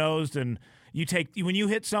hard-nosed, and when you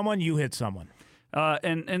hit someone, you hit someone.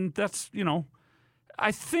 And that's,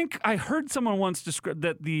 I think I heard someone once describe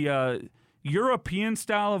that the European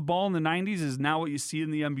style of ball in the 90s is now what you see in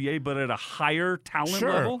the NBA, but at a higher talent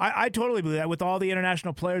level. I totally believe that. With all the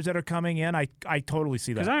international players that are coming in, I totally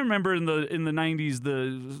see that. Because I remember in the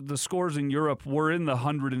 90s, the scores in Europe were in the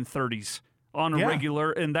 130s on a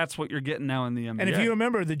regular, and that's what you're getting now in the NBA. And if you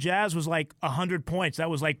remember, the Jazz was like 100 points. That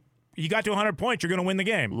was like, you got to 100 points, you're going to win the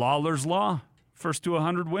game. Lawler's Law. First to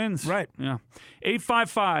 100 wins. Right. Yeah.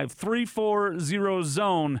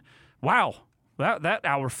 855-340-ZONE. Wow. That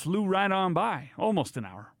hour flew right on by. Almost an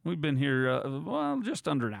hour. We've been here, just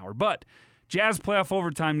under an hour. But Jazz playoff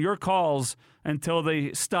overtime, your calls until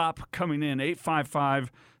they stop coming in.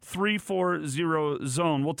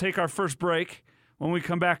 855-340-ZONE. We'll take our first break. When we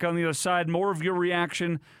come back on the other side, more of your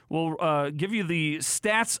reaction. We'll give you the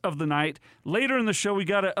stats of the night. Later in the show, we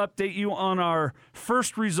got to update you on our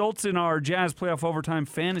first results in our Jazz Playoff Overtime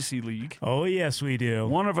Fantasy League. Oh, yes, we do.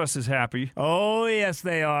 One of us is happy. Oh, yes,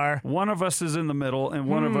 they are. One of us is in the middle, and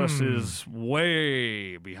one of us is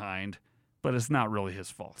way behind, but it's not really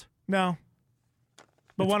his fault. No.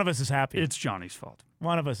 But one of us is happy. It's Johnny's fault.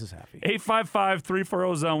 One of us is happy.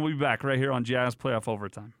 855-340-ZONE. We'll be back right here on Jazz Playoff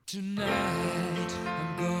Overtime. Tonight,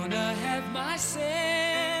 I'm gonna have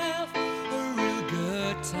myself a real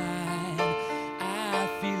good time. I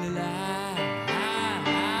feel alive.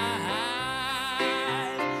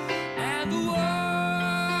 And the world,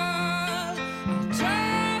 I'm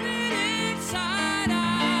turning inside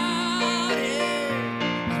out.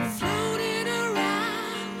 Yeah. I'm floating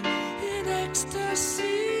around in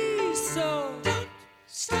ecstasy. So don't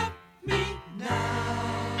stop me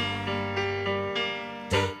now.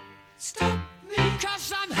 Don't stop me,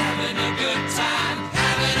 'cause I'm having a good time,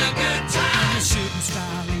 having a good time. A shooting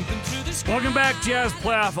star leaping through the sky. Welcome back, Jazz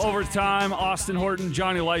Playoff Overtime. Austin Horton,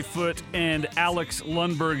 Jonni Lightfoot, and Alex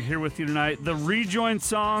Lundberg here with you tonight. The rejoin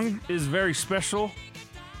song is very special.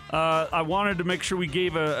 I wanted to make sure we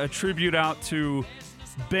gave a tribute out to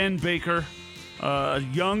Ben Baker, a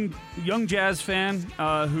young Jazz fan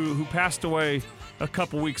who passed away a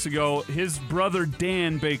couple weeks ago. His brother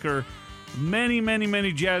Dan Baker,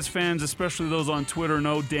 many Jazz fans, especially those on Twitter,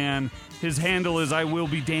 know Dan. His handle is I Will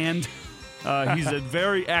Be Danned. He's a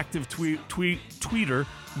very active tweeter,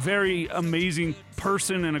 very amazing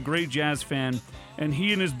person and a great Jazz fan. And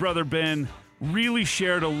he and his brother Ben really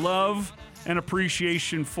shared a love and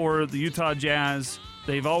appreciation for the Utah Jazz.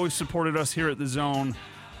 They've always supported us here at the Zone.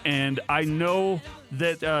 And I know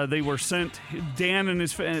that they were sent, Dan and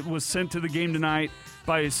his was sent to the game tonight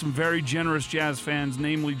by some very generous Jazz fans,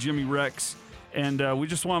 namely Jimmy Rex. And we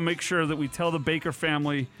just want to make sure that we tell the Baker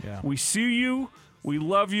family, we see you, we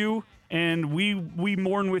love you, and we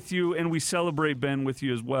mourn with you, and we celebrate Ben with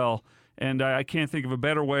you as well. And I can't think of a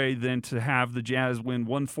better way than to have the Jazz win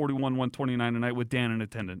 141-129 tonight with Dan in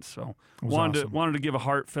attendance. So wanted to give a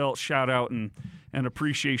heartfelt shout-out and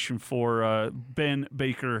appreciation for Ben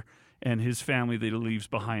Baker and his family that he leaves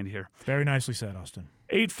behind here. Very nicely said, Austin.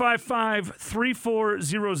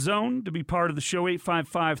 855-340-ZONE to be part of the show,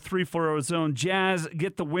 855-340-ZONE. Jazz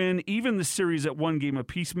get the win, even the series at 1 game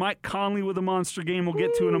apiece. Mike Conley with a monster game we'll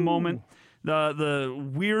get to in a moment. The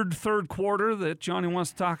weird third quarter that Jonni wants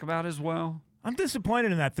to talk about as well. I'm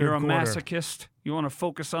disappointed in that third quarter. You're a masochist? You want to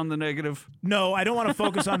focus on the negative? No, I don't want to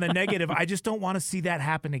focus on the negative. I just don't want to see that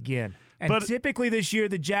happen again. And typically this year,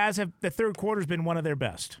 the Jazz the third quarter's been one of their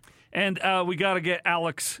best. And we got to get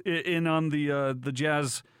Alex in on the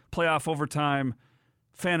Jazz playoff overtime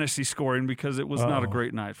fantasy scoring because it was not a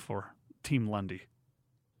great night for Team Lundy.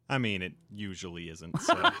 I mean, it usually isn't.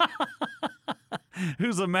 So.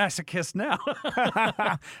 Who's a masochist now?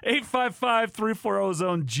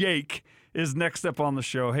 855-340-ZONE. Jake is next up on the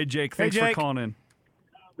show. Hey, Jake, thanks for calling in.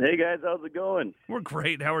 Hey, guys, how's it going? We're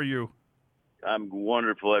great. How are you? I'm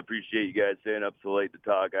wonderful. I appreciate you guys staying up so late to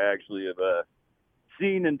talk. I actually have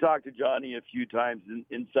seen and talked to Jonni a few times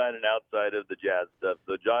inside and outside of the Jazz stuff.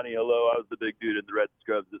 So, Jonni, hello. I was the big dude in the red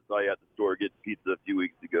scrubs that saw you at the store getting pizza a few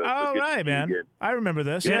weeks ago. All right, man. I remember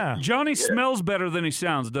this, yeah. Jonni smells better than he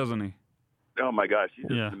sounds, doesn't he? Oh, my gosh. He's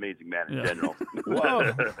just an amazing man in general.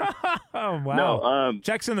 Whoa. Oh, wow. No,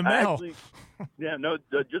 checks in the mail. Just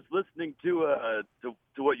listening to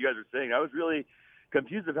what you guys are saying, I was really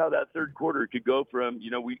confused of how that third quarter could go from,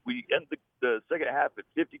 we end the second half at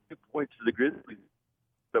 52 points to the Grizzlies.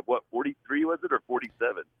 But what, 43 was it, or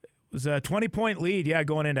 47? It was a 20-point lead,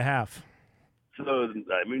 going into half. So,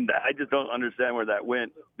 I mean, I just don't understand where that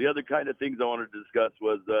went. The other kind of things I wanted to discuss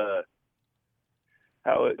was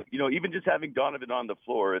how, even just having Donovan on the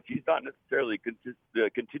floor, if he's not necessarily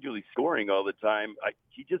continually scoring all the time,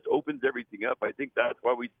 he just opens everything up. I think that's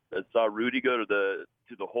why we saw Rudy go to the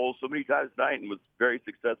hole so many times tonight and was very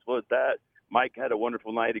successful at that. Mike had a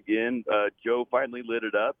wonderful night again. Joe finally lit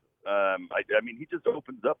it up. I mean, he just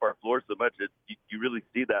opens up our floor so much that you really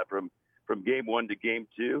see that from game 1 to game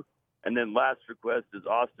 2. And then last request is,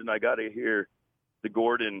 Austin, I got to hear the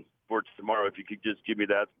Gordon for tomorrow. If you could just give me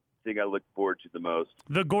that thing I look forward to the most.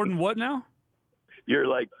 The Gordon what now? Your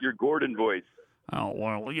Gordon voice. Oh,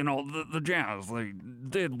 well, the Jazz, they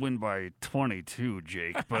did win by 22,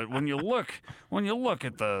 Jake. But when you look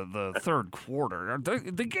at the third quarter,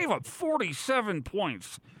 they gave up 47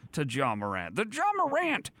 points to Ja Morant. The Ja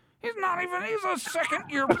Morant, he's a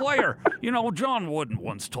second-year player. John Wooden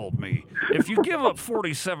once told me, if you give up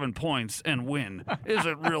 47 points and win, is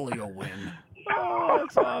it really a win? Oh,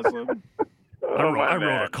 that's awesome. I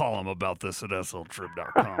wrote a column about this at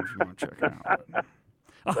sltrib.com if you want to check it out.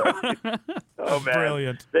 Oh, man.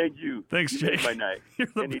 Brilliant. Thank you. Thanks, you Jake. Made my night. You're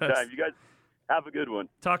the Anytime. best. You guys have a good one.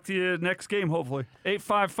 Talk to you next game, hopefully.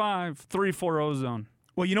 855-340-ZONE.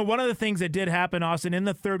 Well, one of the things that did happen, Austin, in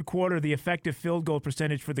the third quarter, the effective field goal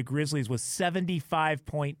percentage for the Grizzlies was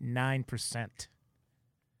 75.9%.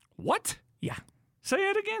 What? Yeah. Say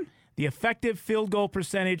it again. The effective field goal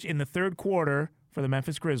percentage in the third quarter for the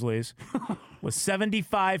Memphis Grizzlies was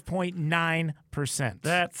 75.9%.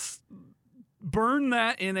 That's burn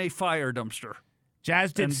that in a fire dumpster.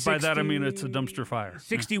 Jazz did, and by that I mean it's a dumpster fire.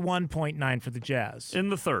 61.9 for the Jazz. In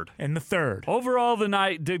the third. Overall, the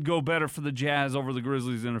night did go better for the Jazz over the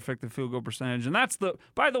Grizzlies in effective field goal percentage. And that's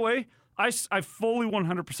by the way, I fully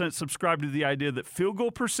 100% subscribe to the idea that field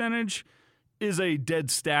goal percentage is a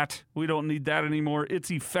dead stat. We don't need that anymore.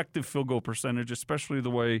 It's effective field goal percentage, especially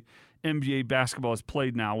the way NBA basketball is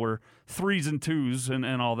played now, where 3s and 2s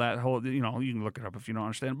and all that whole, you can look it up if you don't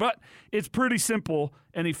understand. But it's pretty simple,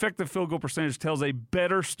 and effective field goal percentage tells a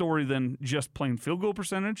better story than just plain field goal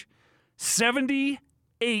percentage.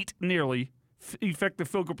 78 nearly effective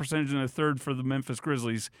field goal percentage in the third for the Memphis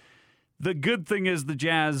Grizzlies. The good thing is the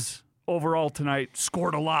Jazz overall tonight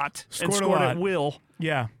scored a lot and scored at will.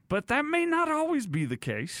 Yeah. But that may not always be the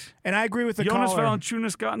case. And I agree with the Jonas caller.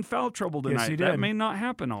 Valanciunas got in foul trouble tonight. Yes, he That did. may not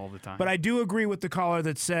happen all the time. But I do agree with the caller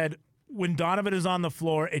that said when Donovan is on the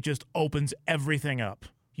floor, it just opens everything up.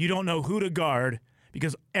 You don't know who to guard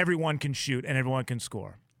because everyone can shoot and everyone can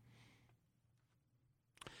score.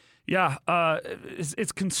 Yeah,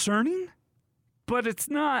 it's concerning, but it's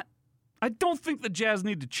not. I don't think the Jazz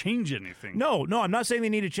need to change anything. No, I'm not saying they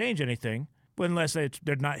need to change anything. Unless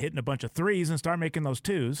they're not hitting a bunch of 3s and start making those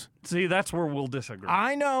 2s. See, that's where we'll disagree.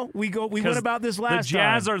 I know. We went about this last time. The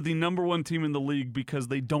Jazz time. are the number 1 team in the league because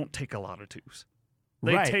they don't take a lot of 2s.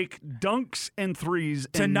 They take dunks and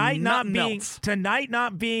 3s tonight and not nothing being else. Tonight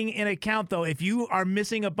not being in account, though, if you are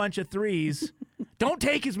missing a bunch of 3s, Don't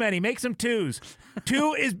take as many. Make some 2s.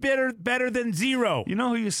 2 is better than 0. You know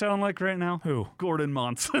who you sound like right now? Who? Gordon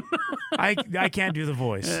Monson. I can't do the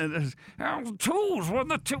voice. 2s when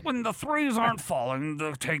the 3s aren't falling.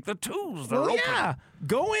 Take the 2s. They're open. Yeah.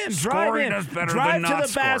 Go in. Scoring drive in. is better drive than to not the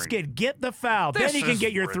scoring. basket. Get the foul. This then you can is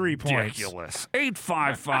get your 3 points. Ridiculous.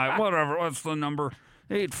 855. Whatever. What's the number?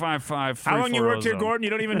 855. How long you worked here, Gordon?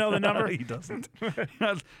 You don't even know the number? He doesn't.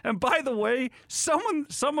 And by the way,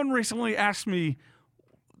 someone recently asked me,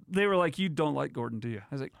 they were like, you don't like Gordon, do you?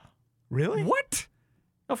 I was like, really? What?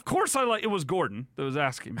 Of course I like. It was Gordon that was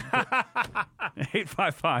asking me.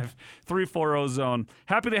 855-340-ZONE.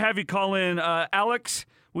 Happy to have you call in. Alex,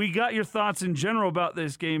 we got your thoughts in general about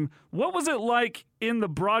this game. What was it like in the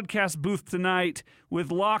broadcast booth tonight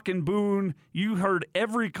with Locke and Boone? You heard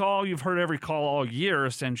every call. You've heard every call all year,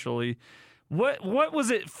 essentially. What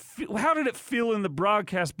was it? How did it feel in the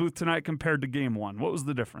broadcast booth tonight compared to game 1? What was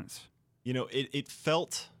the difference? You know, it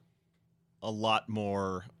felt a lot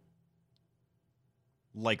more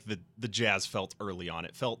like the Jazz felt early on.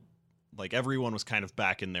 It felt like everyone was kind of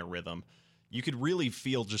back in their rhythm. You could really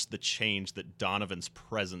feel just the change that Donovan's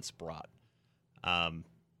presence brought,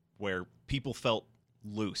 where people felt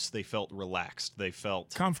loose. They felt relaxed. They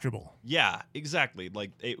felt comfortable. Yeah, exactly.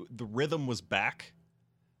 Like the rhythm was back.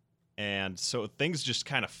 And so things just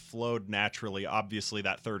kind of flowed naturally. Obviously,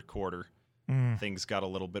 that third quarter, things got a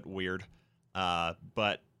little bit weird.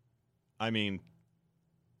 But, I mean,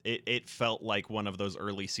 it felt like one of those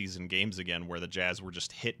early season games again where the Jazz were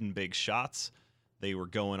just hitting big shots. They were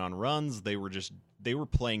going on runs. They were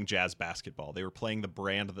playing Jazz basketball. They were playing the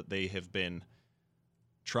brand that they have been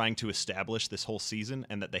trying to establish this whole season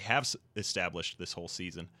and that they have established this whole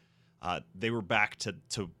season. They were back to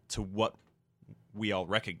what we all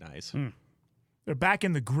recognize. They're back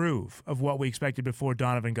in the groove of what we expected before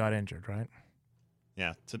Donovan got injured, right?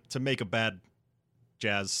 Yeah, to make a bad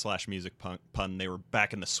jazz/music pun, they were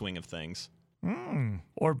back in the swing of things.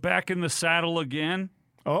 Or back in the saddle again.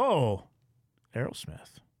 Oh,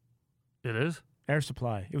 Aerosmith. It is? Air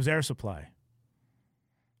Supply. It was Air Supply.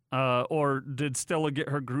 Or did Stella get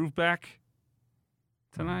her groove back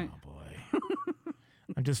tonight? Oh, boy.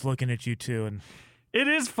 I'm just looking at you two. And it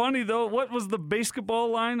is funny, though. What was the basketball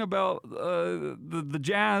line about the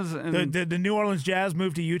Jazz? And the New Orleans Jazz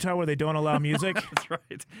moved to Utah where they don't allow music? That's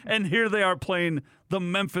right. And here they are playing the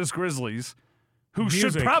Memphis Grizzlies, who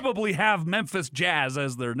Music. should probably have Memphis Jazz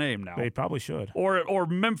as their name now. They probably should. Or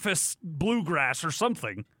Memphis Bluegrass or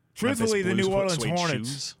something. Truthfully, the New Orleans Hornets.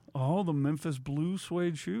 Shoes. Oh, the Memphis Blue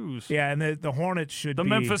Suede Shoes. Yeah, and the Hornets should be... The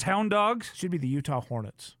Memphis Hound Dogs? Should be the Utah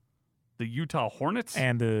Hornets. The Utah Hornets?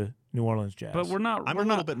 And the New Orleans Jazz. But I'm a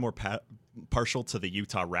little bit more partial to the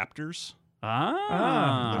Utah Raptors.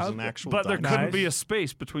 Ah. There's an actual But there dinosaur. couldn't be a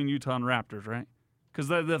space between Utah and Raptors, right? Because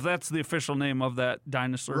that's the official name of that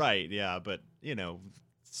dinosaur. Right, yeah, but,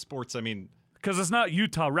 sports, I mean... Because it's not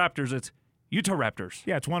Utah Raptors, it's Utah Raptors.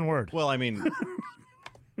 Yeah, it's one word. Well, I mean,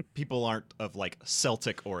 people aren't of,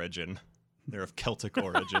 Celtic origin. They're of Celtic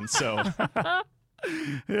origin, so...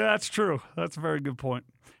 Yeah, that's true. That's a very good point.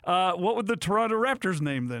 What would the Toronto Raptors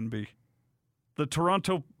name then be? The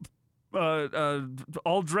Toronto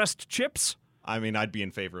all-dressed chips? I mean, I'd be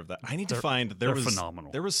in favor of that. I need to find... They're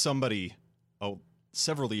phenomenal. There was somebody,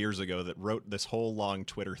 several years ago that wrote this whole long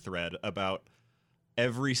Twitter thread about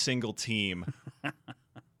every single team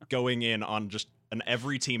going in on just an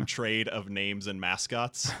every team trade of names and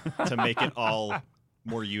mascots to make it all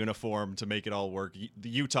more uniform, to make it all work. The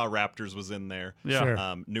Utah Raptors was in there. Yeah.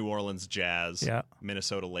 Sure. New Orleans Jazz. Yeah.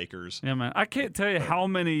 Minnesota Lakers. Yeah, man. I can't tell you how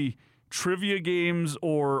many trivia games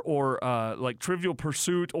or Trivial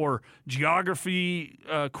Pursuit or geography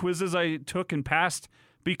quizzes I took and passed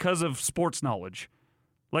because of sports knowledge.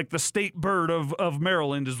 Like the state bird of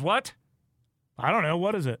Maryland is what? I don't know.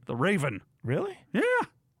 What is it? The raven. Really? Yeah.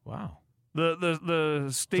 Wow. The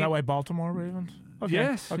state. Is that why Baltimore Ravens? Okay.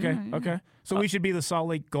 Yes. Okay. Yeah. Okay. So we should be the Salt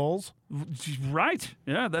Lake Gulls? Right.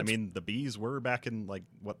 Yeah. I mean, the Bees were back in,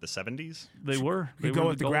 the 70s? They were. You could go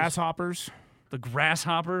with the Gulls. Grasshoppers? The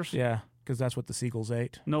Grasshoppers? Yeah, because that's what the Seagulls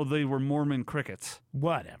ate. No, they were Mormon crickets.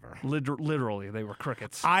 Whatever. Literally, they were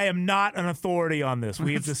crickets. I am not an authority on this.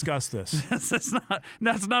 We've discussed this.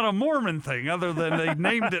 That's not a Mormon thing, other than they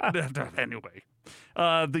named it anyway.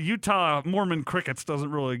 The Utah Mormon Crickets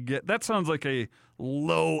doesn't really get... That sounds like a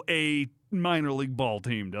low A minor league ball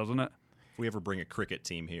team, doesn't it? If we ever bring a cricket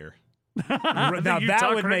team here. Now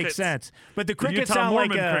that would make sense. But the crickets sound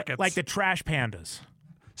like the Trash Pandas.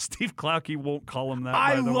 Steve Klauke won't call him that.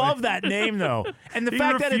 I by the love way. that name, though. And the He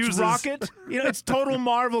fact that it's refuses. Rocket, it's total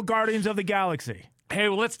Marvel Guardians of the Galaxy. Hey,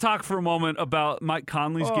 well, let's talk for a moment about Mike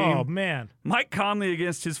Conley's game. Oh, man. Mike Conley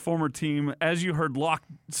against his former team, as you heard Locke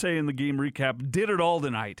say in the game recap, did it all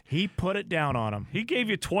tonight. He put it down on him. He gave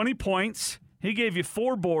you 20 points. He gave you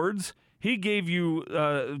 4 boards. He gave you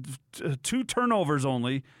 2 turnovers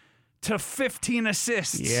only to 15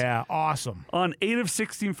 assists. Yeah, awesome. On 8 of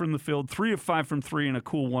 16 from the field, 3 of 5 from 3, and a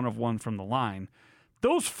cool 1 of 1 from the line.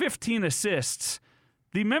 Those 15 assists,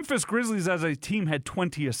 the Memphis Grizzlies as a team had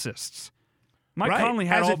 20 assists. Mike Conley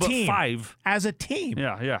had all but 5. As a team.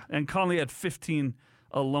 Yeah. And Conley had 15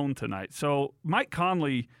 alone tonight. So Mike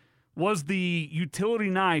Conley was the utility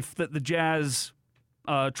knife that the Jazz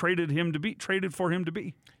traded for him to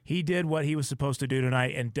be. He did what he was supposed to do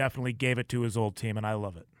tonight and definitely gave it to his old team, and I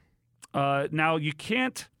love it. Now you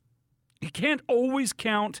can't always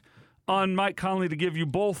count on Mike Conley to give you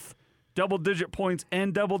both double-digit points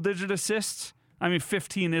and double-digit assists. I mean,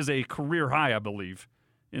 15 is a career high, I believe,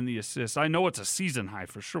 in the assists. I know it's a season high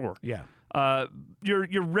for sure. Yeah.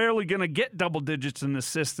 You're rarely going to get double digits in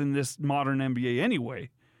assists in this modern NBA anyway.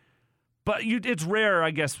 But it's rare,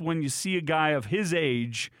 I guess, when you see a guy of his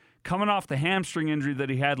age coming off the hamstring injury that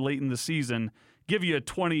he had late in the season give you a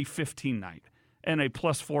 20-15 night and a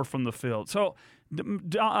 +4 from the field. So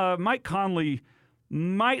Mike Conley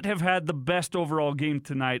might have had the best overall game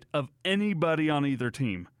tonight of anybody on either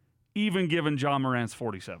team, even given Ja Morant's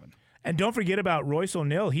 47. And don't forget about Royce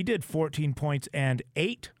O'Neal. He did 14 points and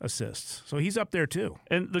 8 assists. So he's up there too.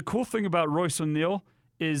 And the cool thing about Royce O'Neal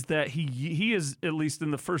is that he is, at least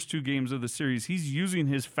in the first 2 games of the series, he's using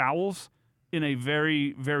his fouls in a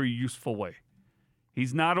very, very useful way.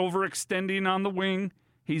 He's not overextending on the wing.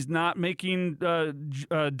 He's not making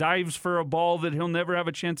dives for a ball that he'll never have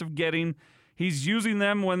a chance of getting. He's using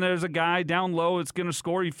them when there's a guy down low that's going to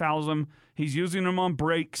score. He fouls him. He's using them on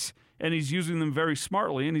breaks, and he's using them very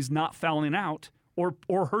smartly, and he's not fouling out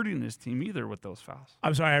or hurting his team either with those fouls.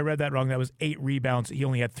 I'm sorry, I read that wrong. That was 8 rebounds. He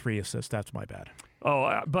only had 3 assists. That's my bad.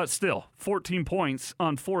 Oh, but still, 14 points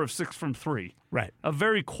on 4 of 6 from 3. Right. A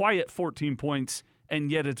very quiet 14 points,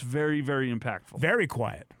 and yet it's very, very impactful. Very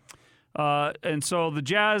quiet. And so the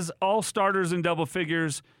Jazz, all starters in double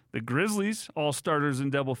figures. The Grizzlies, all starters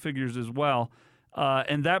in double figures as well.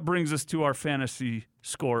 And that brings us to our fantasy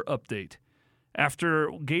score update.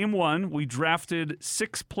 After game 1, we drafted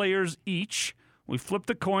 6 players each. We flipped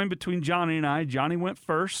a coin between Jonni and I. Jonni went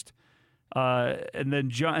first. And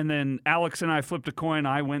then Alex and I flipped a coin.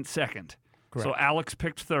 I went second. Correct. So Alex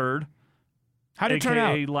picked third. How'd it turn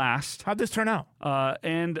out? AKA last. How'd this turn out?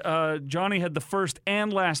 And Jonni had the first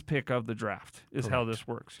and last pick of the draft, is how this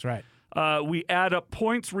works. That's right. We add up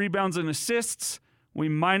points, rebounds, and assists. We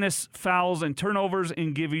minus fouls and turnovers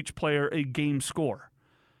and give each player a game score.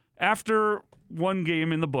 After one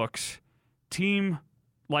game in the books, Team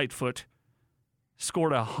Lightfoot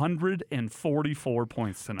scored 144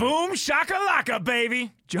 points tonight. Boom shakalaka,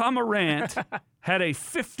 baby. Ja Morant had a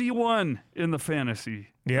 51 in the fantasy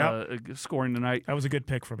scoring tonight. That was a good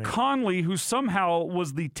pick for me. Conley, who somehow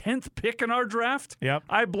was the 10th pick in our draft, yep.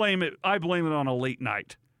 I blame it on a late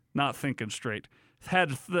night, not thinking straight.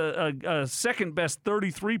 Had the second best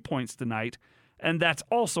 33 points tonight, and that's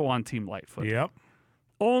also on Team Lightfoot. Yep.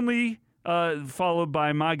 Only followed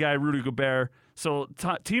by my guy Rudy Gobert. So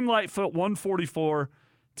Team Lightfoot 144,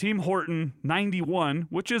 Team Horton 91,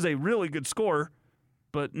 which is a really good score,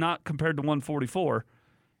 but not compared to 144.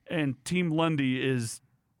 And Team Lundy is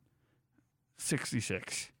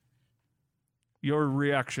 66. Your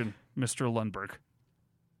reaction, Mr. Lundberg?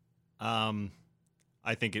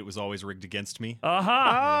 I think it was always rigged against me.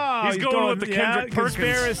 Aha! Oh, he's going with the Kendrick Perkins.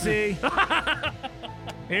 Conspiracy.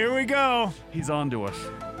 Here we go. He's on to us.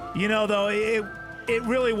 You know, though, it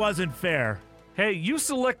really wasn't fair. Hey, you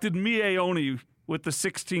selected Mie Oni with the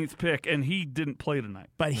 16th pick, and he didn't play tonight.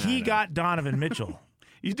 But he got Donovan Mitchell.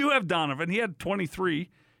 You do have Donovan. He had 23.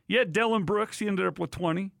 You had Dylan Brooks. He ended up with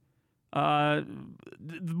 20.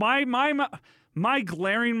 My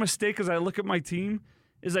glaring mistake as I look at my team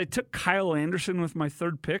is I took Kyle Anderson with my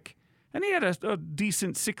 3rd pick, and he had a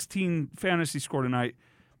decent 16 fantasy score tonight.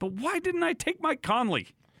 But why didn't I take Mike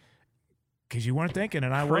Conley? Because you weren't thinking,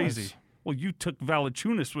 and I Crazy. was. Well, you took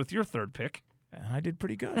Valanciunas with your 3rd pick. I did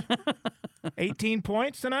pretty good. 18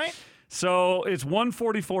 points tonight? So it's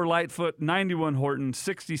 144 Lightfoot, 91 Horton,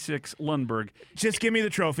 66 Lundberg. Just give me the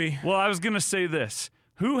trophy. Well, I was going to say this.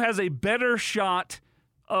 Who has a better shot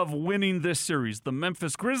of winning this series, the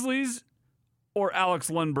Memphis Grizzlies or Alex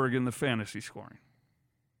Lundberg in the fantasy scoring?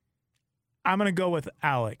 I'm going to go with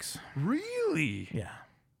Alex. Really? Yeah.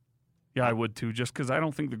 Yeah, I would too, just because I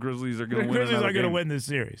don't think the Grizzlies are going to win. The Grizzlies another are going to game. win this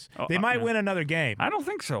series. They might win another game. I don't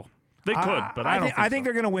think so. They could, but I think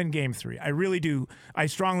they're going to win Game 3. I really do. I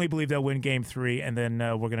strongly believe they'll win Game 3, and then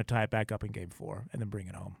we're going to tie it back up in Game 4 and then bring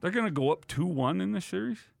it home. They're going to go up 2-1 in this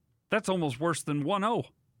series? That's almost worse than 1-0.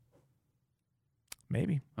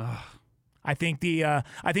 Maybe. I think the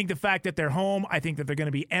fact that they're home, I think that they're going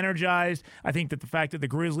to be energized. I think that the fact that the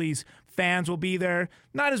Grizzlies fans will be there,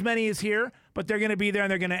 not as many as here, but they're going to be there and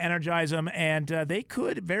they're going to energize them, and they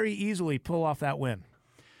could very easily pull off that win.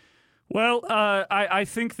 Well, I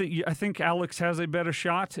think Alex has a better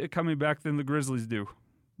shot at coming back than the Grizzlies do,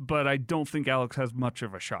 but I don't think Alex has much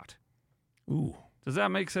of a shot. Ooh. Does that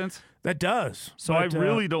make sense? That does. So I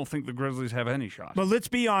really don't think the Grizzlies have any shot. But let's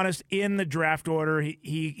be honest, in the draft order,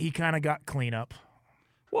 he kind of got cleanup.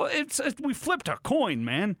 Well, we flipped a coin,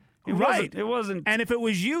 man. It wasn't. And if it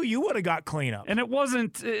was you would have got cleanup. And it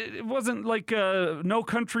wasn't like a No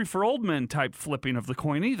Country for Old Men type flipping of the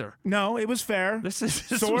coin either. No, it was fair. This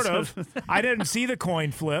sort of. I didn't see the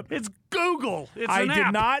coin flip. It's Google. I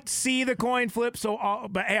did not see the coin flip.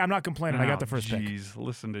 But hey, I'm not complaining. I got the first pick. Jeez,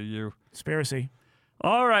 listen to you. Conspiracy.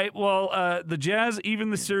 All right. Well, the Jazz even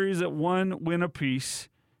the series at 1 win apiece.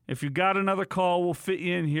 If you got another call, we'll fit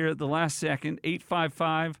you in here at the last second.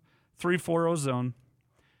 855-340-ZONE.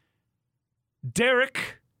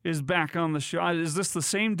 Derek is back on the show. Is this the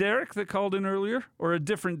same Derek that called in earlier or a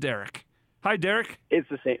different Derek? Hi, Derek. It's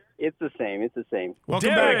the same. Welcome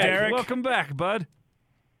back, Derek. Welcome back, bud.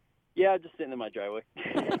 Yeah, just sitting in my driveway.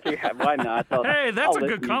 Why not? Hey, that's a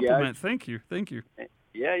good compliment. Thank you.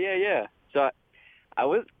 Yeah. So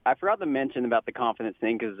I forgot to mention about the confidence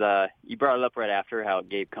thing because you brought it up right after how it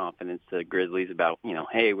gave confidence to Grizzlies about,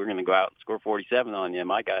 hey, we're going to go out and score 47 on you.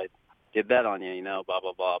 My guy did that on you, blah,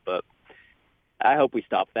 blah, blah. But I hope we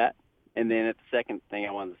stop that. And then the second thing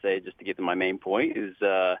I wanted to say, just to get to my main point, is,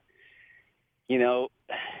 I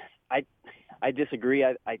disagree.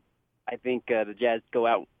 I think the Jazz go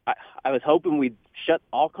out. I was hoping we'd shut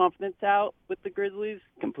all confidence out with the Grizzlies,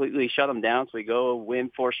 completely shut them down so we go win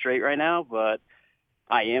 4 straight right now. But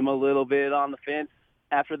I am a little bit on the fence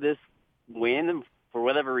after this win. And for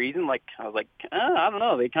whatever reason, I was like, I don't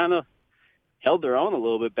know. They kind of held their own a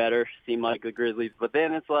little bit better, seemed like the Grizzlies. But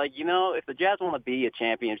then it's like, if the Jazz want to be a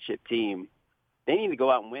championship team, they need to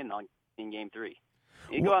go out and win in Game 3.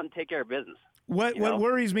 They need to go out and take care of business. What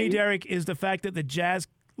worries me, Derek, is the fact that the Jazz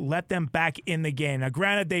let them back in the game. Now,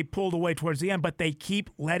 granted, they pulled away towards the end, but they keep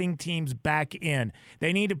letting teams back in.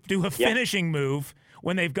 They need to do a finishing move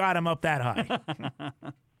when they've got them up that high.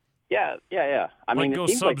 Yeah. I mean, go it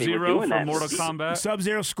seems like they were Sub-Zero doing from that. Mortal Kombat.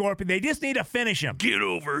 Sub-Zero, Scorpion. They just need to finish him. Get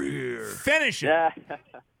over here. Finish him. Yeah.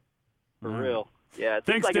 For real. Yeah, it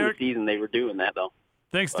seems like Derek. in the season they were doing that, though.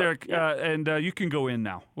 Thanks, Derek. Yeah. And you can go in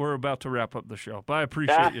now. We're about to wrap up the show, but I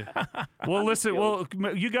appreciate you. Well, listen,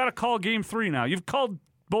 you got to call Game 3 now. You've called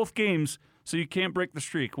both games, so you can't break the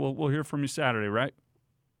streak. We'll hear from you Saturday, right?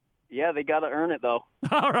 Yeah, they got to earn it, though.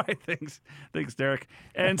 All right, thanks, Derek.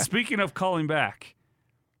 And speaking of calling back,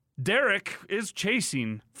 Derek is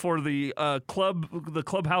chasing for the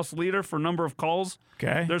clubhouse leader for number of calls.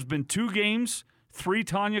 Okay. There's been 2 games, 3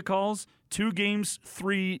 Tanya calls, 2 games,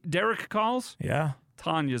 3 Derek calls. Yeah.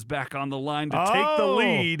 Tanya's back on the line to take the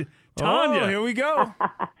lead. Tanya. Oh, here we go.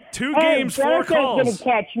 2 games, 4 calls. Derek ain't going to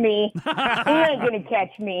catch me. He ain't going to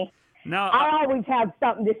catch me. Now, I always have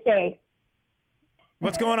something to say.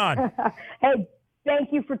 What's going on? Hey,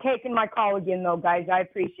 thank you for taking my call again, though, guys. I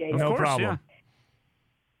appreciate it. No problem.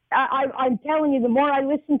 Yeah. I'm telling you, the more I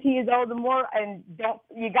listen to you, though, the more, and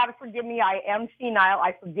you got to forgive me, I am senile.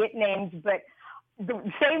 I forget names, but the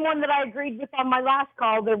same one that I agreed with on my last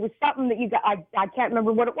call, there was something that you got, I can't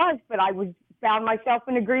remember what it was, but I found myself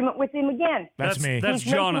in agreement with him again. That's me. That's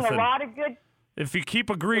He's Jonathan. making a lot of good. If you keep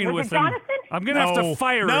agreeing Was with it him, Jonathan? I'm going to have to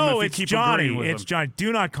fire him if you keep Johnny. agreeing with him. It's Johnny.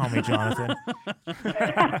 Do not call me Jonathan.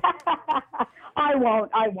 I won't.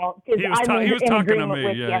 He was talking to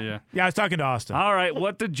me. Yeah. Yeah, I was talking to Austin. All right,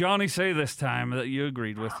 what did Johnny say this time that you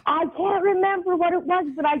agreed with? I can't remember what it was,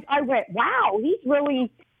 but I went, wow, he's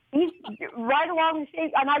right along the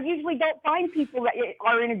same, and I usually don't find people that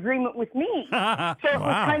are in agreement with me. So it was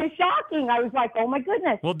kind of shocking. I was like, oh my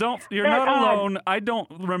goodness. Well, you're not alone. I don't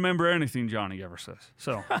remember anything Johnny ever says.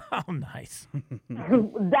 So. Oh, nice.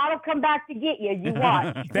 That'll come back to get you. You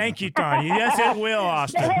watch. Thank you, Tony. Yes, it will,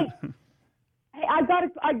 Austin. Hey, I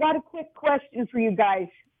got a quick question for you guys,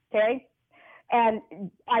 okay? And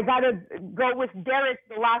I got to go with Derek,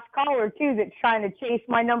 the last caller, too, that's trying to chase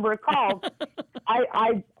my number of calls.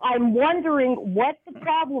 I'm wondering what the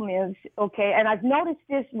problem is, okay? And I've noticed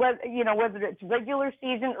this, whether it's regular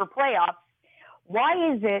season or playoffs.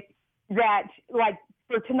 Why is it that, like,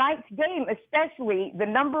 for tonight's game, especially the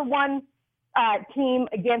number 1 team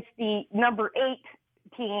against the number 8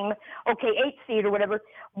 team, okay, 8th seed or whatever,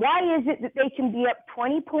 why is it that they can be up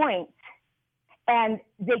 20 points and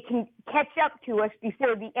they can catch up to us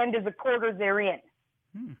before the end of the quarter they're in?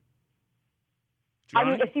 I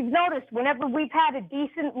mean, if you've noticed, whenever we've had a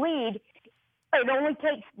decent lead, it only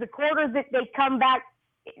takes the quarter that they come back,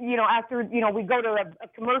 after, we go to a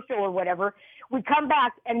commercial or whatever, we come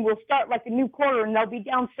back and we'll start like a new quarter and they'll be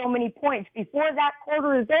down so many points. Before that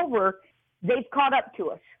quarter is over, they've caught up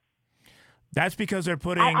to us. That's because they're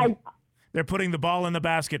putting the ball in the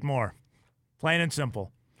basket more, plain and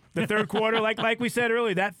simple. The third quarter, like we said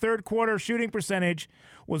earlier, that third quarter shooting percentage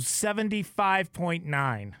was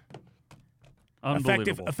 75.9.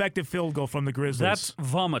 Unbelievable. Effective field goal from the Grizzlies. That's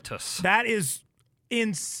vomitous. That is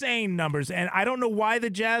insane numbers, and I don't know why the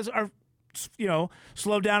Jazz are,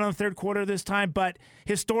 slowed down in the third quarter this time, but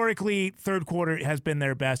historically, third quarter has been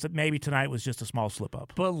their best. Maybe tonight was just a small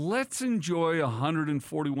slip-up. But let's enjoy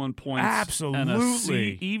 141 points.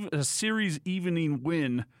 Absolutely. And a series evening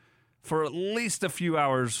win for at least a few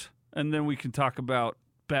hours, and then we can talk about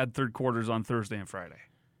bad third quarters on Thursday and Friday.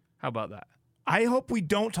 How about that? I hope we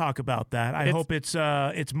don't talk about that. I hope it's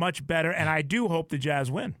much better, and I do hope the Jazz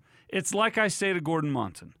win. It's like I say to Gordon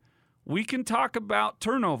Monson. We can talk about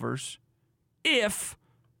turnovers if,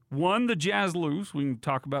 one, the Jazz lose. We can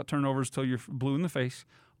talk about turnovers till you're blue in the face.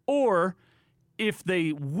 Or if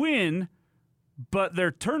they win, but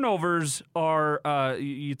their turnovers are,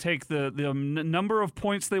 you take the number of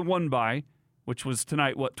points they won by, which was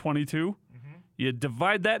tonight, 22? You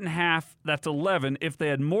divide that in half, that's 11. If they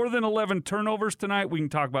had more than 11 turnovers tonight, we can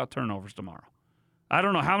talk about turnovers tomorrow. I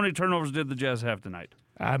don't know. How many turnovers did the Jazz have tonight?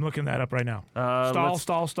 I'm looking that up right now.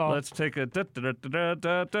 Stall. Let's take a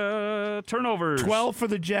turnovers. 12 for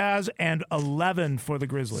the Jazz and 11 for the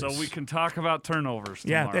Grizzlies. So we can talk about turnovers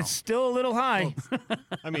tomorrow. Yeah, that's still a little high. Well,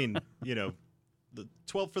 I mean, the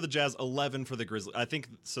 12 for the Jazz, 11 for the Grizzlies. I think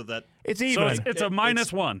so that it's even. So it's a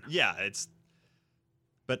 -1. Yeah,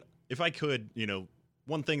 But if I could,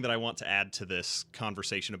 one thing that I want to add to this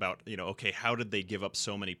conversation about, okay, how did they give up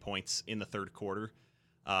so many points in the third quarter?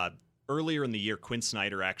 Earlier in the year, Quinn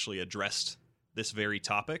Snyder actually addressed this very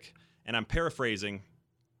topic, and I'm paraphrasing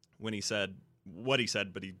when he said what he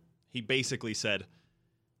said, but he basically said,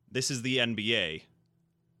 this is the NBA.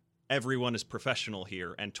 Everyone is professional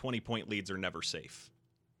here, and 20-point leads are never safe.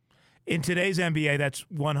 In today's NBA, that's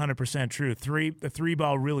 100% true. The three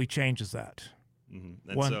ball really changes that. Mm-hmm.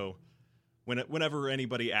 And so whenever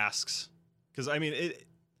anybody asks, because, I mean,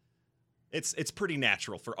 it's pretty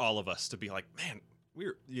natural for all of us to be like, man,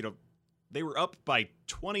 they were up by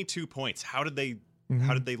 22 points. How did they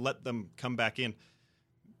let them come back in?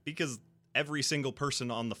 Because every single person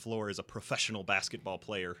on the floor is a professional basketball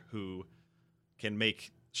player who can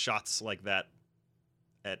make shots like that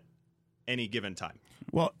at any given time.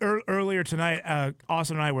 Well, earlier tonight,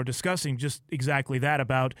 Austin and I were discussing just exactly that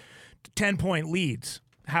about 10-point leads.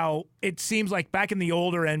 How it seems like back in the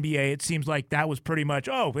older NBA, it seems like that was pretty much,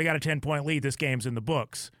 we got a 10-point lead, this game's in the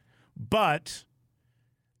books. But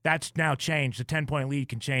that's now changed. The 10-point lead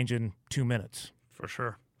can change in 2 minutes. For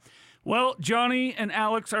sure. Well, Jonni and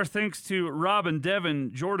Alex, our thanks to Robin,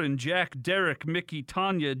 Devin, Jordan, Jack, Derek, Mickey,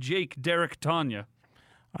 Tanya, Jake, Derek, Tanya.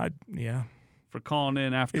 Yeah. For calling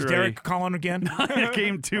in after Is Derek calling again? a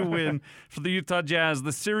Game 2 win for the Utah Jazz.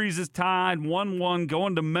 The series is tied 1-1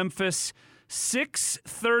 going to Memphis.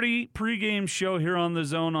 6:30 pregame show here on The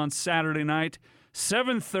Zone on Saturday night.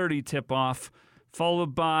 7:30 tip-off,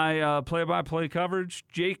 followed by play-by-play coverage.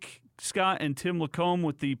 Jake Scott and Tim Lacombe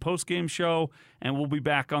with the postgame show, and we'll be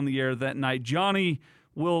back on the air that night. Jonni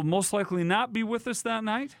will most likely not be with us that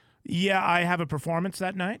night. Yeah, I have a performance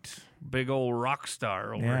that night. Big old rock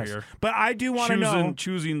star over here. But I do want to know.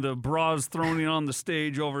 Choosing the bras thrown on the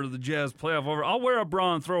stage over the Jazz playoff over. I'll wear a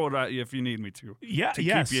bra and throw it at you if you need me to. Yeah, to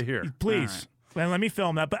keep you here. Please. Right. Let me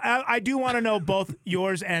film that. But I do want to know both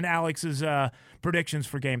yours and Alex's predictions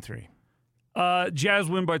for Game 3. Jazz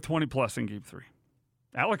win by 20+ in Game 3.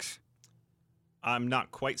 Alex? I'm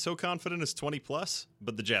not quite so confident as 20+,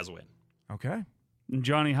 but the Jazz win. Okay. And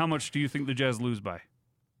Jonni, how much do you think the Jazz lose by?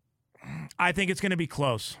 I think it's going to be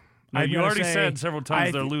close. Now, you already said several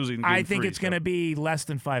times they're losing. I think it's going to be less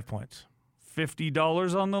than 5 points.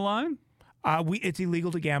 $50 on the line? It's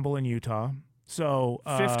illegal to gamble in Utah. So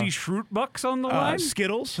 50 Schrute bucks on the line?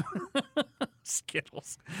 Skittles.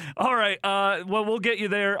 Skittles. All right. Well, we'll get you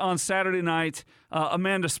there on Saturday night.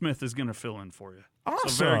 Amanda Smith is going to fill in for you. Awesome.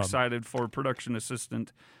 So very excited for production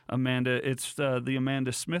assistant Amanda. It's the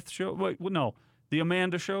Amanda Smith show. Wait, no, the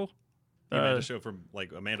Amanda show. The Amanda Show from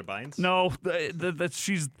like Amanda Bynes? No,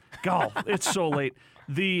 she's golf. It's so late.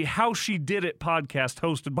 The How She Did It podcast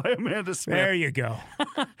hosted by Amanda Smith. There you go.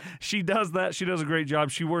 She does that. She does a great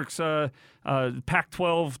job. She works Pac-12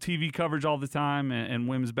 TV coverage all the time and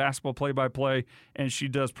women's basketball play-by-play, and she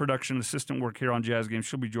does production assistant work here on Jazz Games.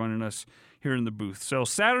 She'll be joining us here in the booth. So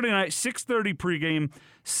Saturday night, 6:30 pregame,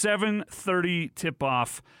 7:30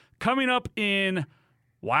 tip-off. Coming up in,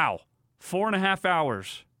 4.5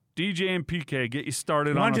 hours. DJ and PK get you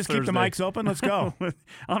started on a just Thursday. Keep the mics open? Let's go.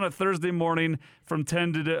 On a Thursday morning from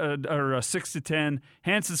 6 to 10.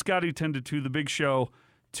 Hans and Scotty 10 to 2. The Big Show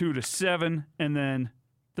 2 to 7. And then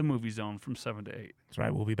the Movie Zone from 7 to 8. That's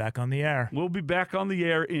right. We'll be back on the air. We'll be back on the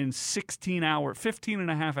air in 15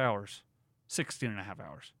 and a half hours. 16 and a half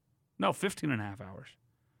hours. No, 15 and a half hours.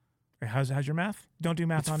 How's your math? Don't do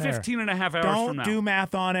math on air. 15 and a half hours from now. Don't do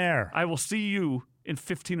math on air. I will see you in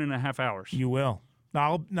 15 and a half hours. You will.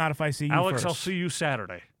 Not if I see you Alex, first. I'll see you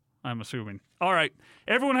Saturday, I'm assuming. All right.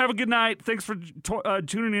 Everyone have a good night. Thanks for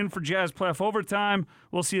tuning in for Jazz Playoff Overtime.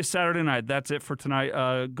 We'll see you Saturday night. That's it for tonight.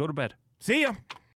 Go to bed. See ya.